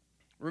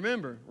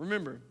 Remember,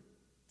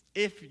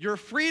 if your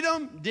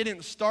freedom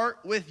didn't start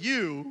with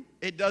you,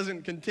 it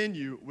doesn't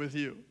continue with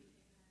you.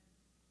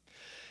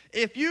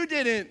 If you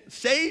didn't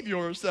save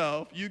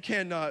yourself, you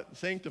cannot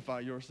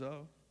sanctify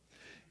yourself.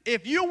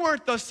 If you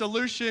weren't the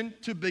solution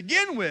to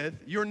begin with,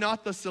 you're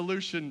not the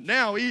solution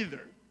now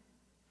either.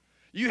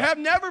 You have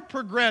never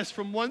progressed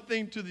from one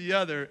thing to the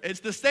other.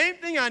 It's the same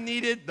thing I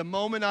needed the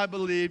moment I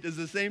believed is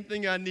the same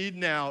thing I need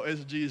now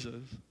as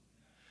Jesus.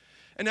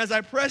 And as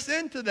I press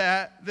into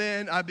that,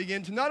 then I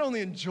begin to not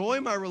only enjoy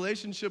my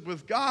relationship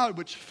with God,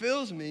 which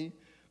fills me,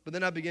 but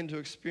then I begin to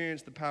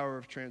experience the power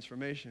of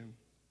transformation.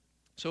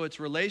 So it's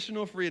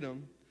relational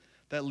freedom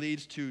that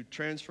leads to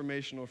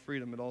transformational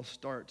freedom. It all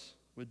starts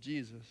with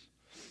Jesus.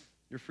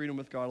 Your freedom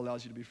with God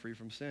allows you to be free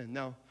from sin.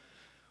 Now,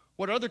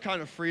 what other kind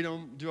of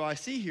freedom do I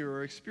see here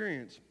or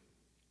experience?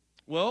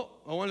 Well,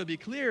 I want to be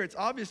clear. It's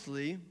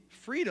obviously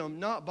freedom,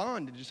 not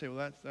bondage. You say,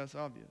 well, that's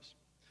obvious.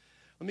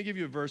 Let me give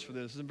you a verse for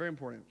this. This is very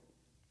important.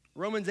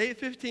 Romans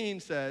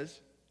 8:15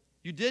 says,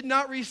 you did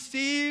not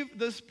receive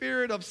the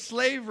spirit of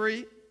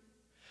slavery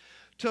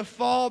to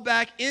fall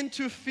back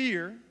into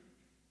fear,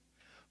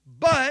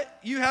 but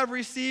you have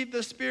received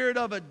the spirit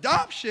of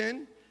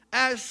adoption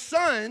as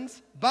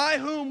sons, by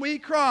whom we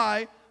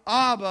cry,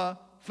 Abba,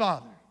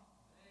 Father.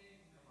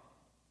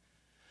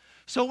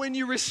 So when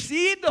you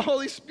receive the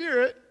Holy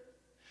Spirit,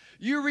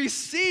 you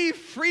receive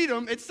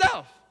freedom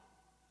itself.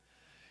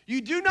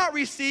 You do not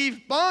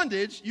receive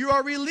bondage, you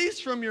are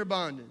released from your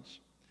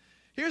bondage.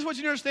 Here's what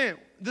you understand.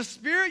 The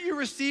Spirit you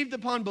received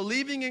upon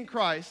believing in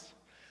Christ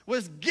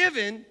was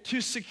given to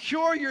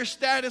secure your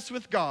status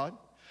with God,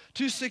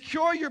 to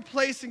secure your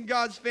place in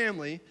God's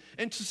family,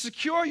 and to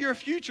secure your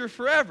future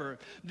forever.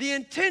 The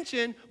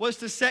intention was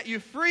to set you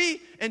free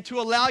and to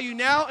allow you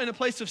now in a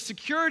place of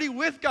security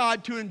with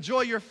God to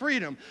enjoy your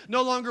freedom.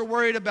 No longer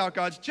worried about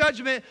God's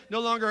judgment,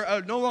 no longer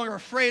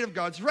afraid of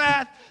God's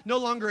wrath, no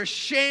longer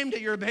ashamed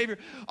at your behavior.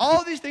 All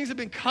of these things have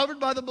been covered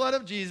by the blood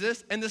of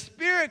Jesus, and the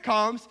Spirit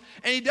comes,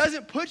 and he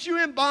doesn't put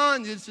you in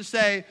bondage to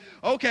say,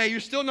 okay, you're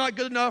still not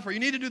good enough, or you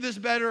need to do this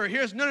better, or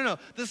here's, no.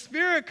 The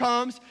Spirit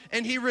comes,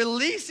 and he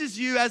releases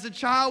you as a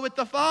child with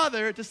the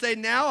Father to say,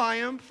 now I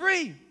am free.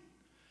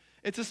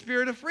 It's a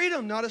spirit of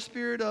freedom, not a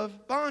spirit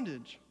of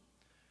bondage.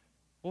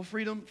 Well,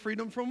 freedom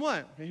from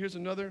what? Okay, here's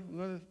another,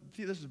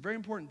 this is very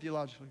important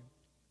theologically,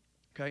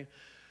 okay?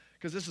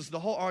 Because this is the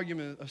whole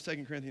argument of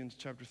 2 Corinthians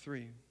chapter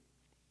 3,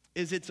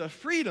 is it's a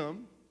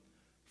freedom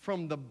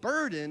from the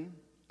burden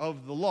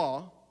of the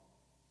law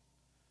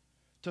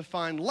to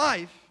find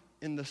life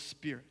in the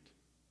Spirit.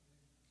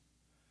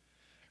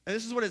 And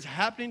this is what is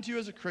happening to you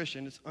as a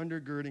Christian. It's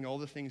undergirding all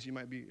the things you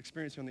might be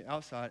experiencing on the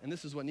outside. And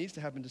this is what needs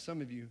to happen to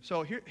some of you.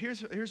 So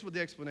here's what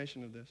the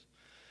explanation of this.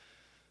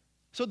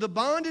 So the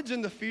bondage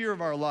and the fear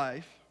of our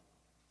life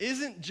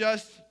isn't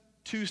just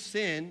to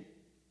sin,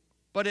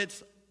 but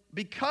it's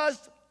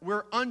because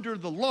we're under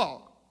the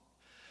law.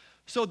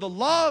 So the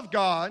law of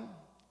God,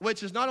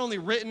 which is not only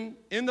written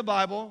in the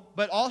Bible,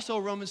 but also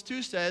Romans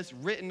 2 says,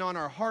 written on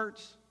our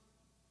hearts,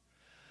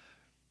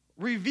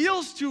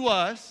 reveals to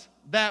us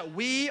that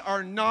we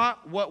are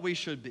not what we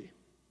should be.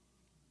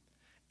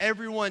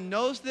 Everyone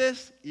knows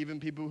this, even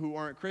people who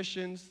aren't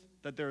Christians,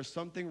 that there is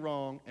something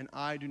wrong and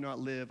I do not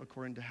live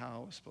according to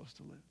how I was supposed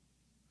to live.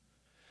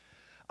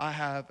 I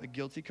have a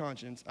guilty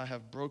conscience. I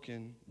have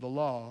broken the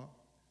law.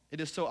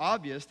 It is so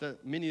obvious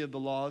that many of the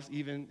laws,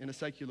 even in a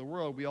secular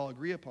world, we all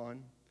agree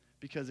upon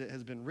because it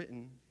has been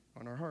written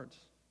on our hearts.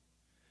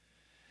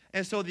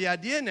 And so the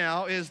idea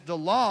now is the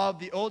law of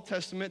the Old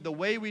Testament, the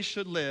way we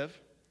should live,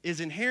 is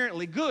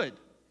inherently good.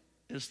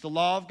 It's the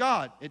law of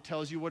God. It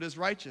tells you what is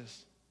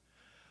righteous.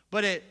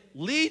 But it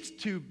leads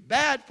to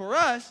bad for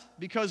us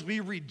because we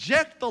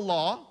reject the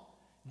law,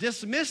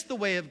 dismiss the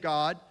way of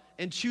God,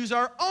 and choose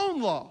our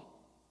own law.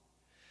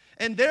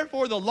 And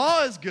therefore the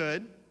law is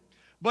good,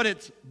 but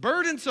it's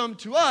burdensome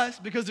to us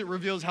because it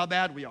reveals how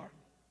bad we are.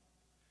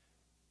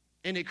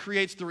 And it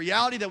creates the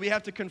reality that we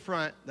have to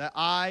confront that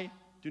I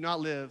do not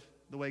live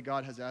the way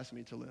God has asked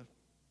me to live.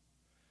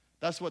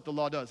 That's what the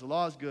law does. The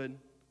law is good,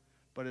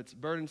 but it's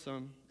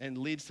burdensome and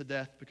leads to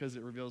death because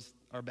it reveals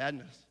our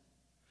badness.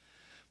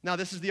 Now,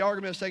 this is the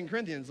argument of 2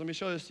 Corinthians. Let me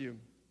show this to you.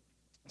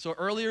 So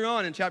earlier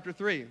on in chapter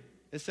 3,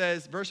 it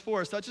says, verse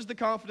 4, such is the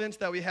confidence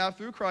that we have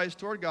through Christ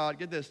toward God.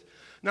 Get this.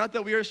 Not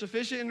that we are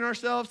sufficient in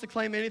ourselves to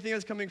claim anything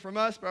that's coming from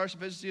us, but our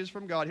sufficiency is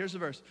from God. Here's the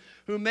verse.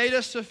 Who made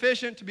us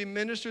sufficient to be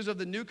ministers of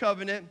the new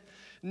covenant,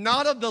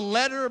 not of the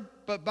letter,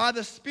 but by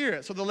the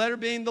Spirit. So the letter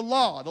being the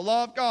law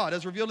of God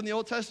as revealed in the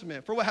Old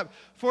Testament. For what happened?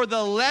 For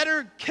the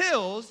letter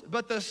kills,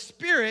 but the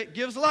Spirit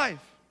gives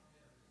life.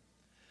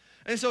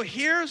 And so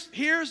here's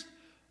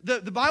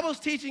The Bible's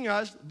teaching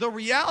us the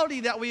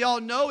reality that we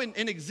all know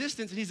in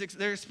existence, and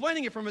they're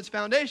explaining it from its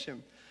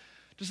foundation.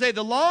 To say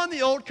the law and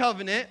the old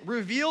covenant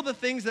reveal the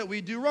things that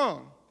we do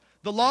wrong.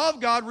 The law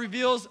of God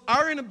reveals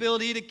our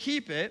inability to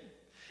keep it,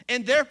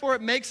 and therefore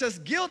it makes us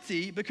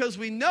guilty because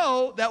we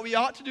know that we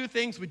ought to do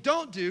things we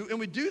don't do, and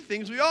we do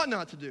things we ought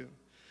not to do.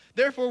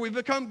 Therefore, we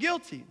become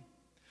guilty.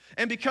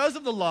 And because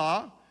of the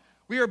law,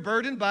 we are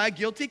burdened by a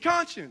guilty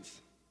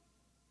conscience.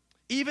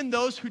 Even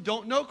those who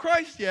don't know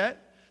Christ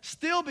yet,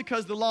 still,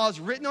 because the law is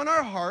written on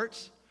our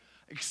hearts,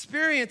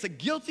 experience a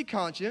guilty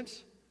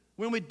conscience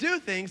when we do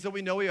things that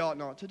we know we ought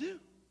not to do.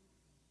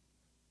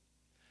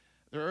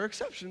 There are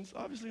exceptions,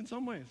 obviously, in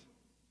some ways.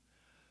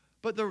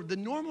 But the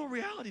normal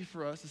reality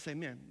for us is say,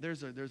 man,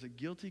 there's a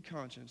guilty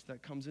conscience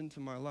that comes into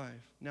my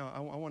life. Now, I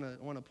want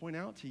to point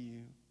out to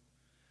you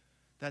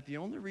that the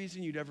only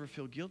reason you'd ever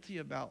feel guilty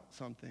about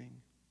something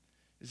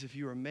is if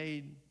you were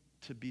made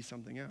to be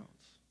something else.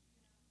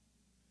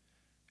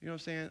 You know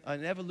what I'm saying?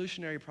 An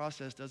evolutionary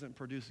process doesn't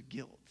produce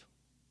guilt.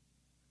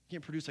 You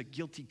can't produce a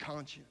guilty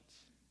conscience.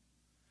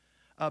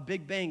 A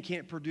Big Bang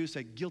can't produce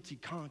a guilty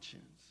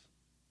conscience.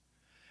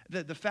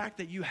 The fact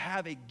that you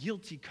have a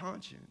guilty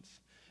conscience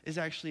is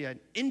actually an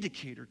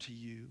indicator to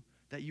you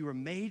that you were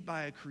made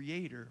by a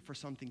creator for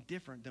something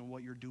different than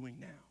what you're doing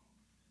now.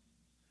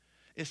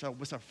 It's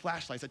a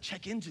flashlight, it's a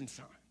check engine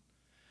sign.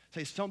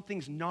 Say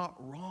something's not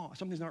wrong,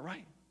 something's not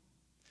right.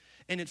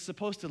 And it's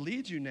supposed to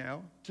lead you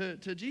now to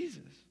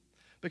Jesus.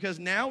 Because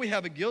now we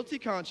have a guilty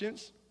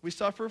conscience, we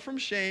suffer from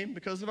shame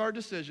because of our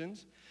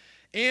decisions,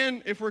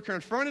 and if we're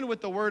confronted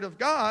with the word of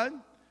God,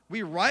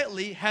 we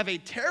rightly have a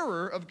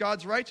terror of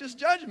God's righteous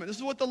judgment. This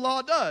is what the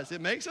law does. It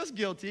makes us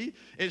guilty,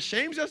 it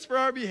shames us for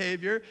our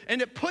behavior,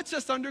 and it puts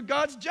us under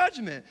God's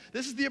judgment.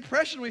 This is the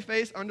oppression we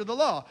face under the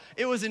law.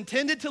 It was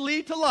intended to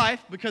lead to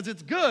life because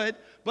it's good,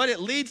 but it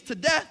leads to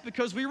death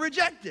because we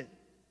reject it.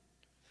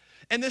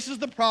 And this is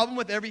the problem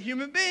with every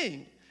human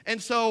being.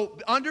 And so,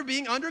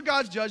 being under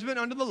God's judgment,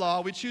 under the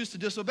law, we choose to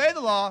disobey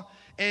the law,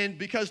 and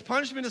because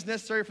punishment is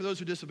necessary for those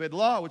who disobey the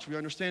law, which we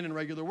understand in a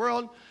regular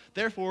world,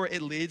 therefore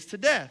it leads to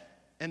death.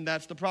 And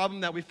that's the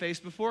problem that we face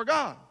before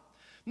God.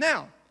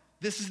 Now,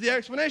 this is the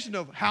explanation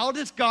of how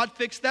does God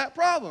fix that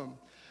problem?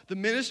 The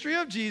ministry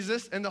of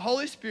Jesus and the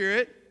Holy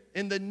Spirit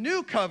in the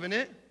new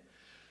covenant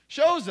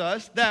shows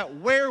us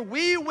that where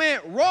we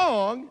went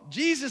wrong,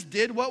 Jesus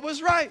did what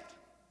was right.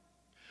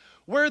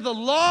 Where the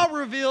law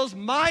reveals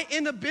my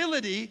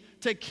inability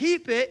to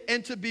keep it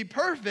and to be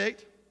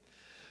perfect,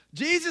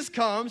 Jesus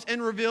comes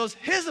and reveals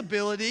his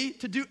ability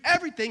to do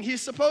everything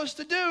he's supposed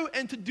to do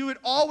and to do it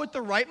all with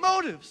the right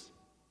motives.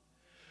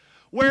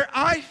 Where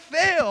I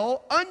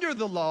fail under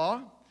the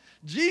law,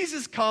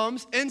 Jesus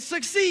comes and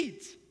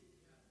succeeds.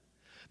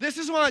 This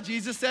is why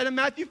Jesus said in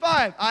Matthew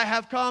 5, I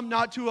have come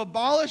not to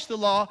abolish the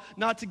law,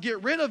 not to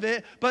get rid of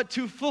it, but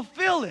to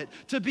fulfill it,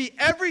 to be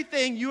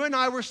everything you and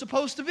I were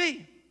supposed to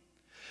be.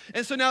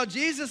 And so now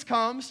Jesus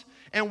comes,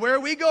 and where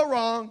we go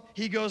wrong,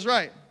 he goes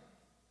right.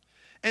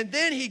 And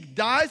then he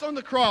dies on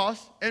the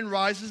cross and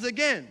rises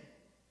again.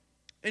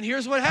 And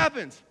here's what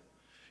happens.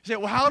 You say,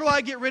 well, how do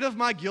I get rid of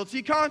my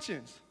guilty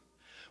conscience?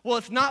 Well,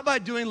 it's not by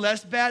doing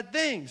less bad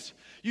things.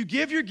 You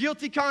give your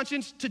guilty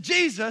conscience to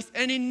Jesus,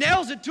 and he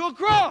nails it to a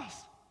cross.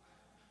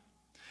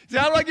 You say,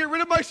 how do I get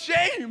rid of my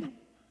shame?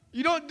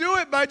 You don't do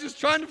it by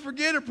just trying to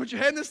forget or put your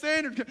head in the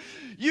sand.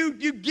 You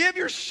give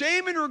your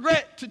shame and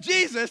regret to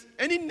Jesus,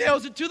 and he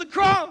nails it to the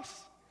cross.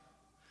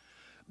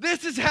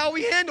 This is how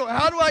we handle it.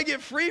 How do I get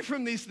free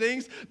from these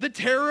things? The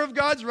terror of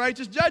God's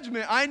righteous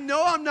judgment. I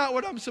know I'm not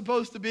what I'm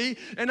supposed to be,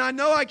 and I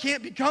know I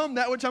can't become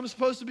that which I'm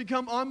supposed to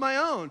become on my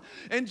own.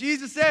 And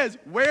Jesus says,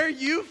 where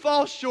you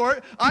fall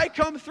short, I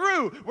come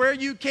through. Where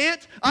you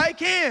can't, I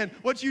can.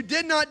 What you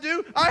did not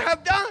do, I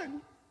have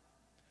done.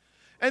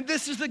 And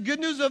this is the good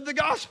news of the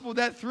gospel,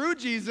 that through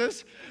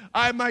Jesus,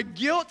 my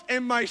guilt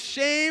and my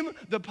shame,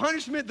 the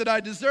punishment that I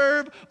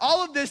deserve,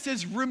 all of this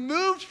is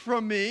removed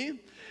from me.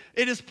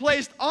 It is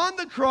placed on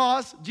the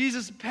cross.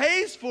 Jesus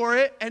pays for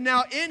it, and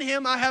now in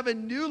him I have a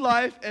new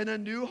life and a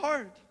new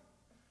heart.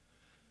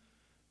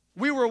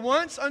 We were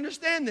once,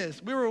 understand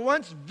this, we were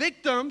once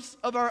victims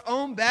of our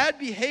own bad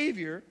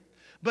behavior,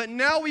 but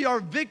now we are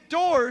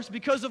victors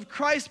because of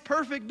Christ's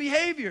perfect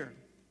behavior.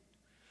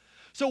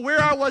 So where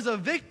I was a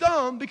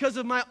victim because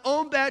of my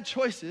own bad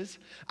choices,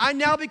 I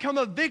now become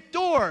a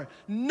victor,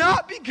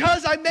 not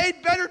because I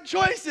made better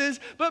choices,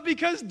 but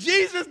because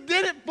Jesus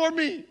did it for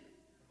me.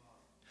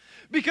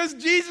 Because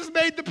Jesus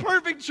made the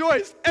perfect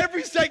choice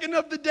every second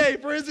of the day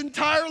for his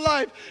entire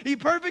life. He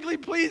perfectly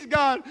pleased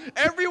God.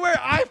 Everywhere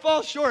I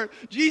fall short,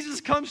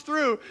 Jesus comes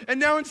through. And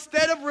now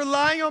instead of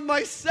relying on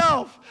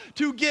myself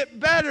to get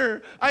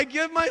better, I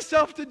give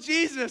myself to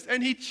Jesus,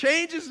 and he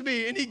changes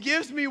me, and he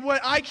gives me what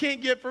I can't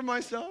get for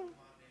myself.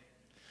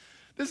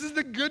 This is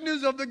the good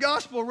news of the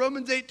gospel.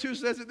 Romans 8:2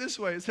 says it this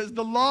way. It says,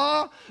 the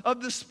law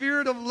of the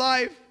Spirit of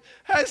life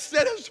has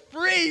set us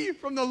free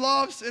from the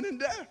law of sin and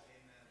death.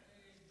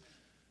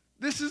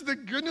 This is the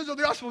good news of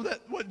the gospel,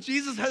 that what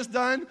Jesus has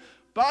done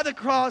by the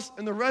cross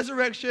and the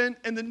resurrection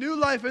and the new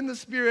life in the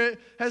Spirit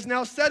has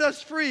now set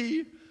us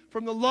free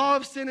from the law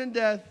of sin and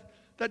death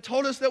that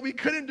told us that we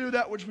couldn't do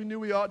that which we knew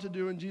we ought to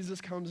do, and Jesus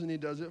comes and he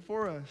does it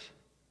for us.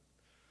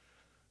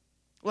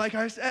 Like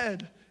I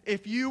said,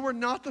 if you were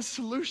not the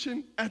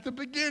solution at the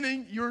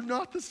beginning, you're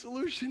not the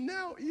solution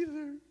now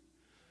either.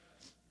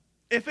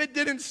 If it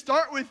didn't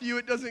start with you,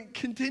 it doesn't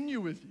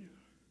continue with you.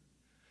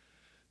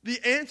 The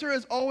answer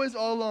has always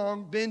all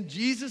along been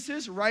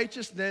Jesus'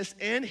 righteousness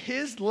and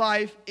his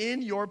life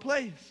in your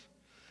place.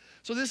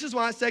 So this is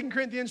why 2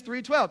 Corinthians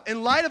 3:12.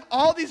 In light of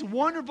all these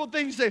wonderful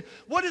things, you say,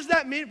 what does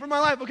that mean for my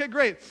life? Okay,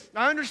 great.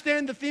 I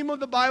understand the theme of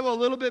the Bible a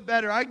little bit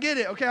better. I get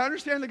it. Okay, I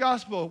understand the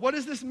gospel. What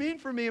does this mean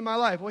for me in my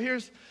life? Well,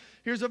 here's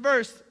a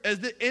verse.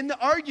 In the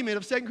argument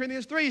of 2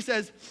 Corinthians 3, he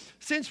says,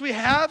 since we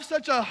have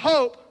such a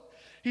hope,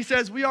 he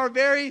says, we are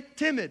very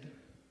timid.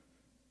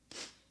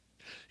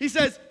 He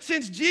says,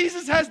 since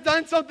Jesus has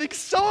done something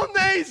so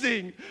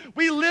amazing,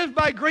 we live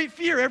by great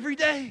fear every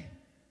day.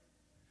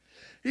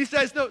 He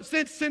says, no,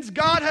 since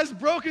God has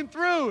broken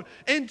through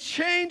and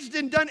changed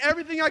and done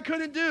everything I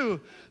couldn't do,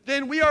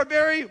 then we are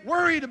very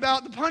worried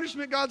about the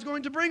punishment God's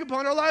going to bring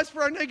upon our lives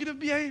for our negative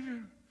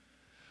behavior.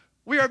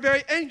 We are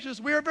very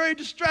anxious. We are very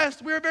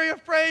distressed. We are very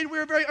afraid. We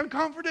are very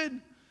uncomforted.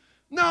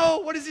 No,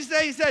 what does he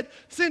say? He said,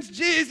 since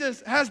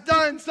Jesus has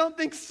done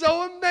something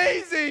so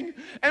amazing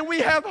and we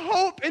have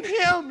hope in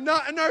him,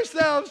 not in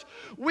ourselves,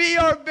 we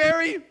are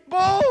very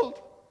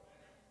bold.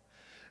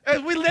 As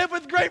we live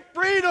with great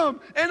freedom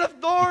and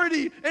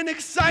authority and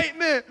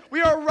excitement, we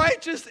are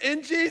righteous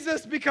in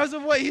Jesus because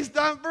of what he's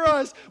done for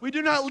us. We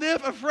do not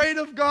live afraid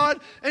of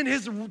God and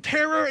his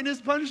terror and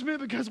his punishment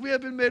because we have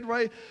been made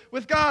right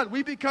with God.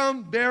 We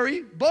become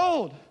very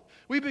bold.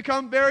 We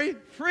become very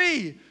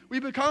free. We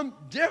become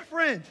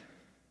different.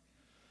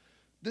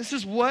 This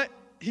is what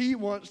he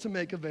wants to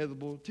make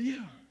available to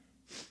you.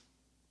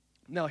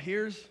 Now,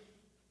 here's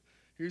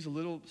a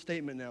little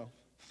statement now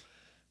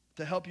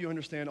to help you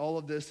understand all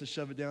of this, to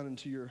shove it down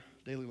into your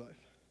daily life.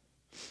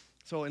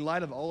 So in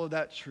light of all of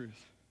that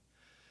truth,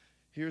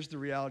 here's the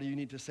reality you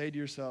need to say to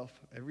yourself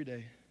every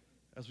day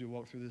as we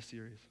walk through this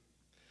series.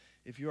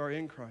 If you are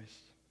in Christ,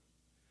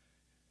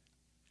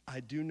 I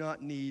do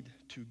not need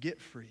to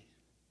get free,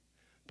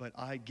 but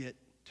I get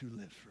to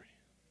live free.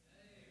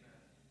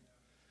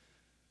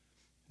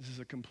 This is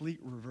a complete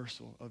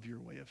reversal of your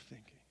way of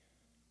thinking.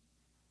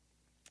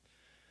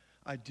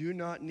 I do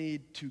not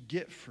need to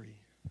get free,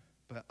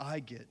 but I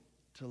get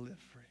to live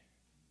free.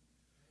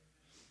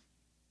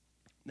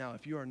 Now,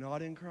 if you are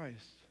not in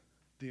Christ,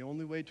 the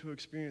only way to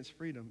experience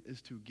freedom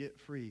is to get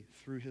free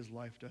through his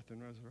life, death,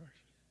 and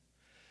resurrection.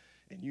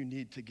 And you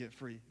need to get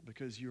free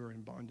because you are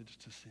in bondage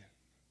to sin.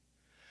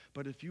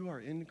 But if you are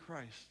in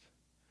Christ,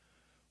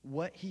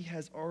 what he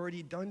has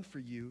already done for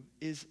you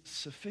is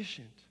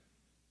sufficient.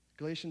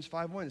 Galatians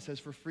 5:1, it says,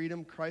 for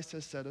freedom, Christ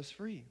has set us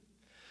free.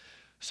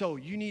 So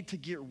you need to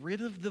get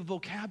rid of the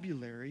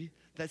vocabulary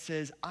that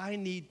says, I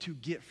need to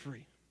get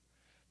free.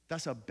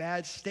 That's a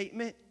bad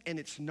statement, and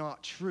it's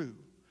not true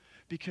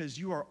because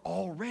you are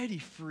already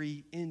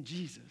free in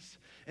Jesus.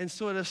 And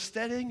so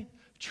instead of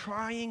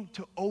trying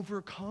to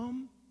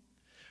overcome,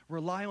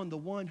 rely on the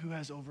one who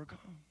has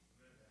overcome.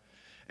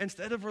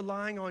 Instead of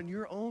relying on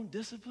your own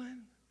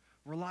discipline,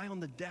 rely on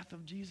the death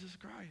of Jesus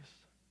Christ.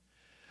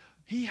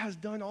 He has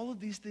done all of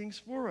these things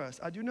for us.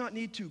 I do not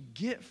need to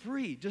get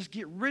free. Just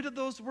get rid of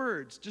those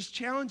words. Just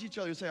challenge each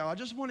other. You say, oh, I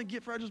just want to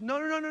get free.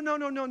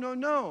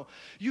 No.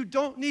 You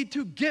don't need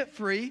to get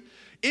free.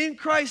 In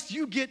Christ,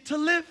 you get to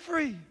live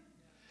free.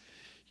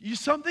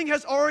 Something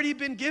has already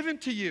been given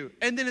to you.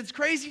 And then it's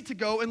crazy to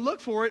go and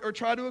look for it or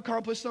try to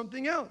accomplish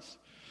something else.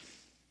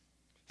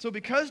 So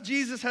because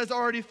Jesus has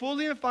already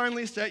fully and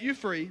finally set you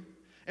free,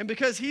 and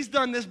because he's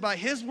done this by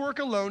his work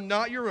alone,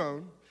 not your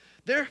own,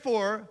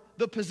 therefore,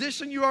 the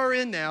position you are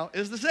in now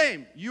is the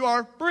same. You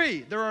are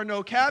free. There are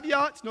no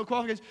caveats, no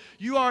qualifications.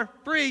 You are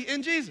free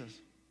in Jesus.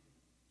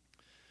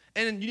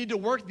 And you need to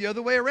work the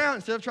other way around.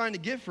 Instead of trying to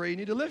get free, you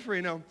need to live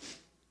free. Now,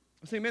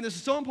 I'm saying, man, this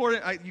is so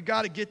important. You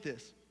got to get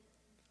this.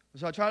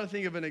 So I try to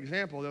think of an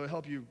example that will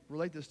help you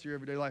relate this to your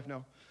everyday life.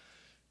 Now,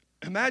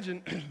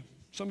 imagine,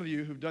 some of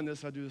you who've done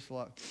this, I do this a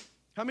lot.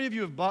 How many of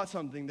you have bought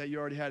something that you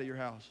already had at your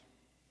house,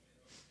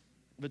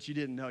 but you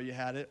didn't know you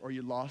had it or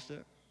you lost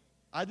it?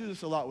 I do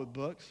this a lot with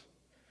books.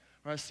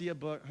 Or I see a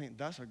book, I think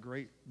that's a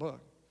great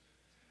book.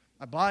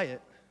 I buy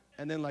it,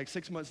 and then like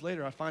 6 months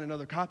later, I find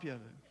another copy of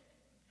it.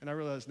 And I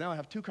realize now I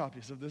have 2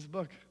 copies of this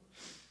book.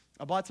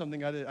 I bought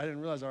something I didn't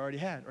realize I already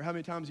had. Or how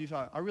many times you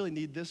thought, I really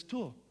need this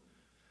tool.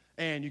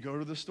 And you go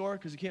to the store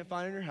because you can't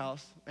find it in your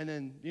house. And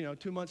then,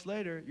 2 months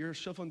later, you're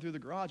shuffling through the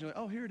garage. And you're like,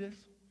 oh, here it is.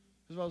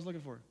 This is what I was looking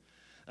for.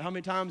 And how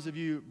many times have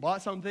you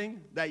bought something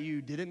that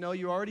you didn't know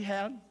you already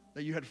had,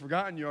 that you had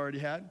forgotten you already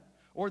had,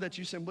 or that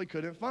you simply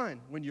couldn't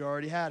find when you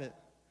already had it?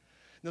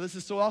 Now, this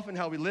is so often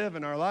how we live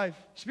in our life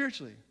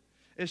spiritually,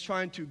 is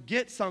trying to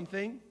get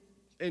something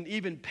and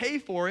even pay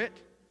for it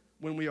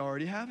when we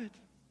already have it.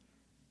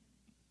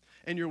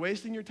 And you're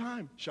wasting your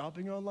time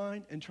shopping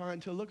online and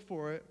trying to look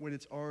for it when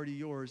it's already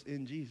yours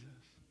in Jesus.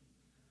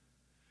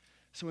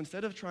 So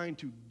instead of trying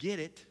to get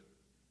it,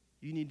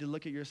 you need to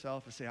look at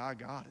yourself and say, I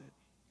got it.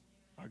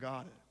 I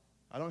got it.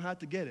 I don't have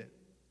to get it.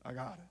 I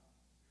got it.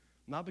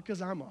 Not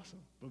because I'm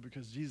awesome, but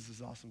because Jesus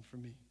is awesome for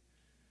me.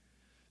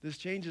 This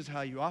changes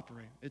how you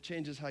operate. It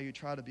changes how you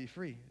try to be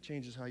free. It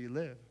changes how you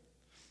live.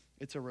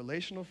 It's a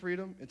relational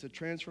freedom, it's a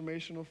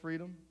transformational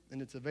freedom,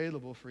 and it's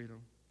available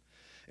freedom.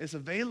 It's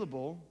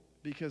available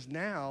because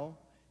now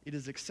it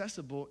is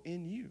accessible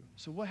in you.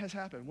 So what has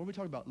happened? When we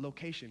talk about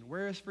location,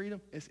 where is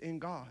freedom? It's in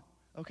God.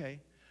 Okay.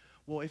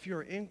 Well, if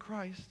you're in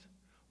Christ,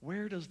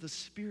 where does the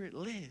Spirit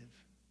live?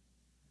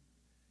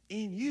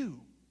 In you.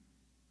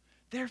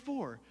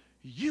 Therefore,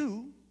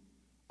 you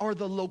are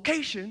the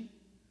location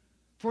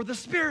for the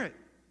Spirit.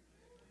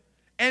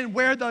 And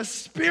where the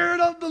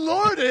Spirit of the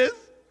Lord is,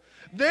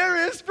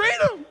 there is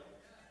freedom.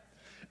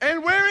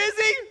 And where is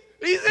He?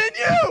 He's in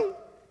you.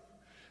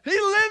 He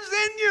lives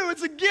in you.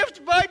 It's a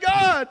gift by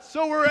God.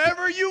 So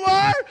wherever you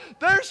are,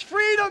 there's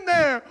freedom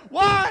there.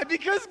 Why?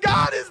 Because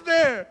God is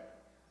there.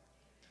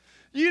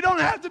 You don't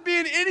have to be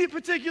in any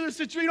particular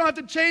situation. You don't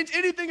have to change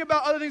anything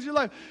about other things in your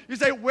life. You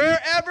say,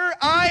 wherever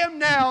I am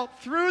now,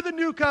 through the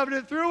new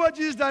covenant, through what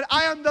Jesus done,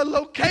 I am the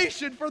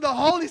location for the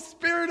Holy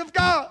Spirit of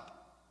God.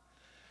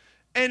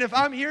 And if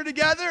I'm here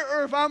together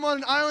or if I'm on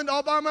an island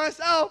all by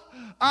myself,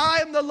 I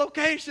am the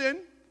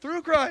location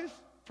through Christ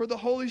for the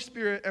Holy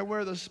Spirit. And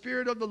where the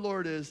Spirit of the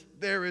Lord is,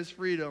 there is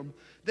freedom.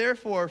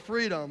 Therefore,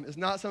 freedom is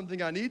not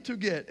something I need to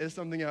get. It's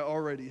something I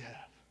already have.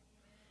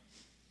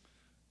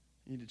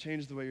 You need to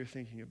change the way you're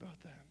thinking about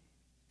that.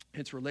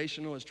 It's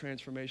relational, it's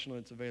transformational,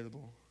 it's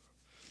available.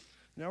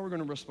 Now we're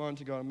going to respond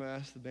to God. I'm going to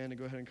ask the band to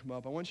go ahead and come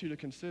up. I want you to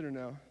consider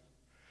now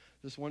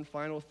this one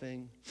final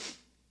thing.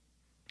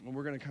 And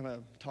we're going to kind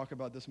of talk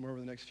about this more over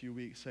the next few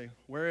weeks. Say,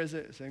 where is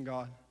it? It's in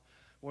God.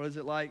 What is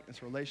it like?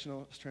 It's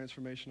relational, it's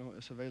transformational,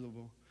 it's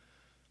available.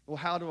 Well,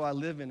 how do I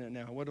live in it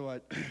now? What do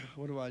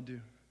I do?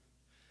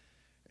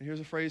 And here's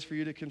a phrase for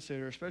you to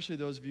consider, especially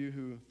those of you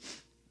who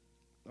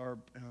are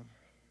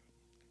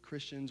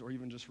Christians or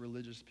even just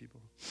religious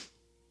people.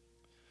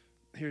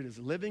 Here it is.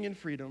 Living in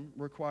freedom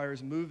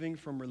requires moving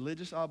from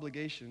religious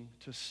obligation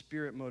to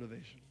spirit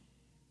motivation.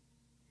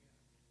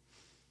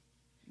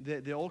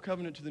 The old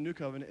covenant to the new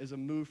covenant is a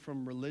move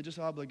from religious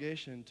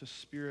obligation to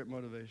spirit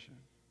motivation.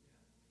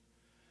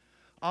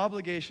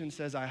 Obligation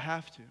says I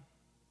have to.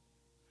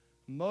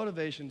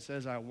 Motivation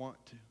says I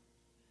want to.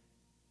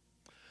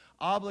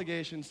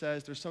 Obligation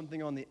says there's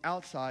something on the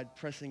outside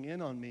pressing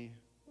in on me,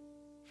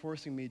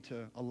 forcing me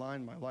to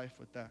align my life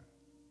with that.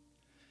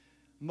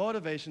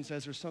 Motivation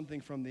says there's something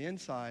from the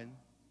inside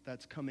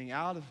that's coming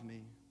out of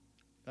me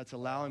that's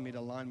allowing me to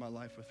align my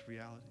life with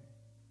reality.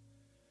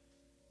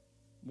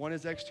 One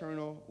is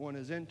external, one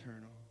is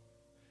internal.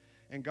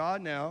 And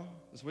God now,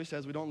 as he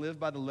says, we don't live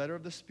by the letter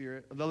of the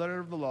Spirit, the letter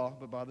of the law,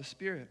 but by the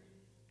Spirit.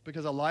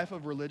 Because a life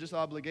of religious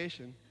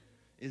obligation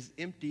is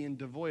empty and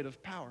devoid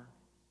of power.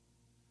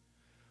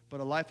 But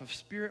a life of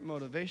spirit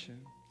motivation,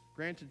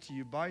 granted to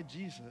you by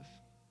Jesus,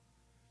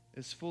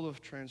 is full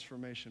of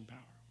transformation power.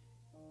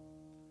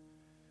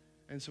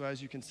 And so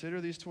as you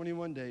consider these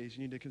 21 days,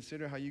 you need to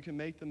consider how you can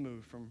make the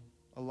move from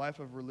a life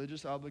of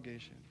religious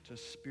obligation to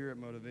spirit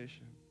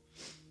motivation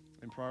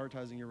and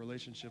prioritizing your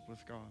relationship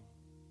with God.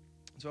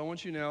 So I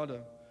want you now to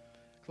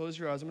close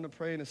your eyes. I'm going to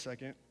pray in a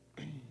second.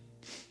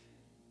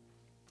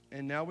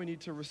 And now we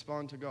need to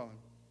respond to God.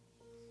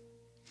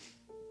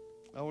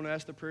 I want to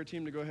ask the prayer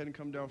team to go ahead and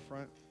come down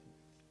front.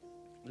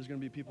 There's going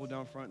to be people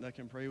down front that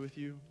can pray with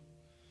you.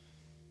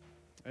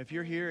 If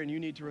you're here and you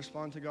need to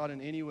respond to God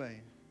in any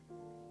way,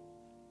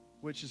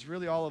 which is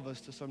really all of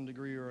us to some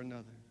degree or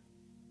another,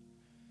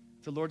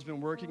 if the Lord's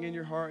been working in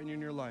your heart and in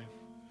your life,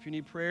 if you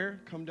need prayer,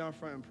 come down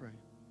front and pray.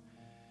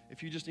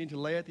 If you just need to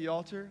lay at the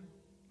altar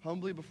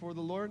humbly before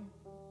the Lord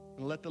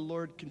and let the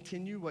Lord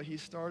continue what he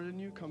started in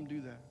you, come do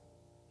that.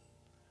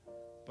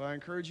 But I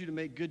encourage you to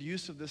make good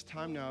use of this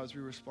time now as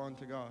we respond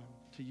to God,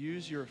 to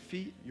use your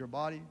feet, your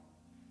body,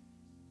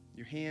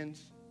 your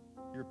hands,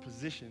 your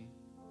position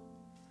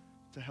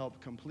to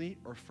help complete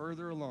or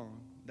further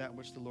along that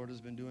which the Lord has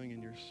been doing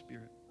in your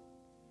spirit.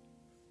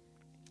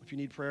 If you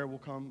need prayer, we'll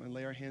come and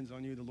lay our hands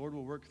on you. The Lord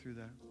will work through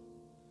that.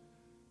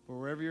 But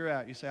wherever you're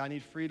at, you say, I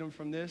need freedom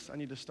from this. I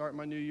need to start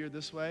my new year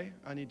this way.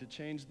 I need to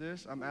change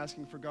this. I'm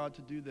asking for God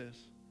to do this.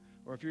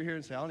 Or if you're here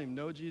and say, I don't even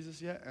know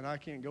Jesus yet, and I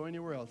can't go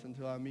anywhere else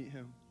until I meet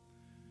him.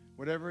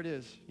 Whatever it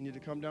is, you need to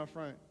come down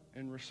front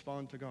and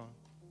respond to God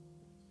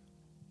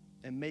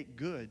and make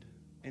good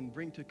and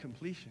bring to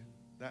completion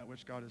that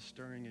which God is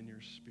stirring in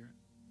your spirit.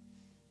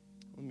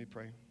 Let me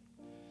pray.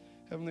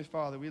 Heavenly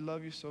Father, we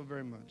love you so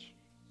very much.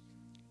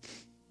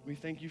 We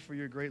thank you for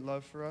your great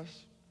love for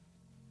us.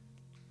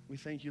 We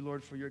thank you,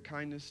 Lord, for your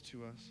kindness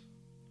to us.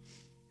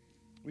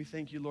 We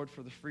thank you, Lord,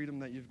 for the freedom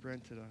that you've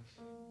granted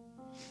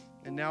us.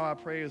 And now I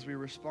pray as we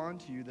respond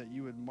to you that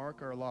you would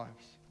mark our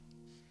lives,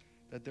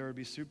 that there would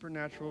be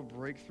supernatural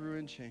breakthrough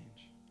and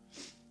change,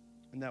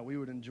 and that we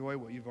would enjoy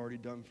what you've already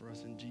done for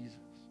us in Jesus.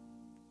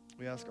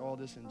 We ask all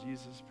this in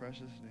Jesus'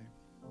 precious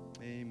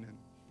name. Amen.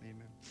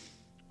 Amen.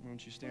 Why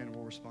don't you stand and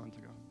we'll respond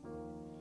to God.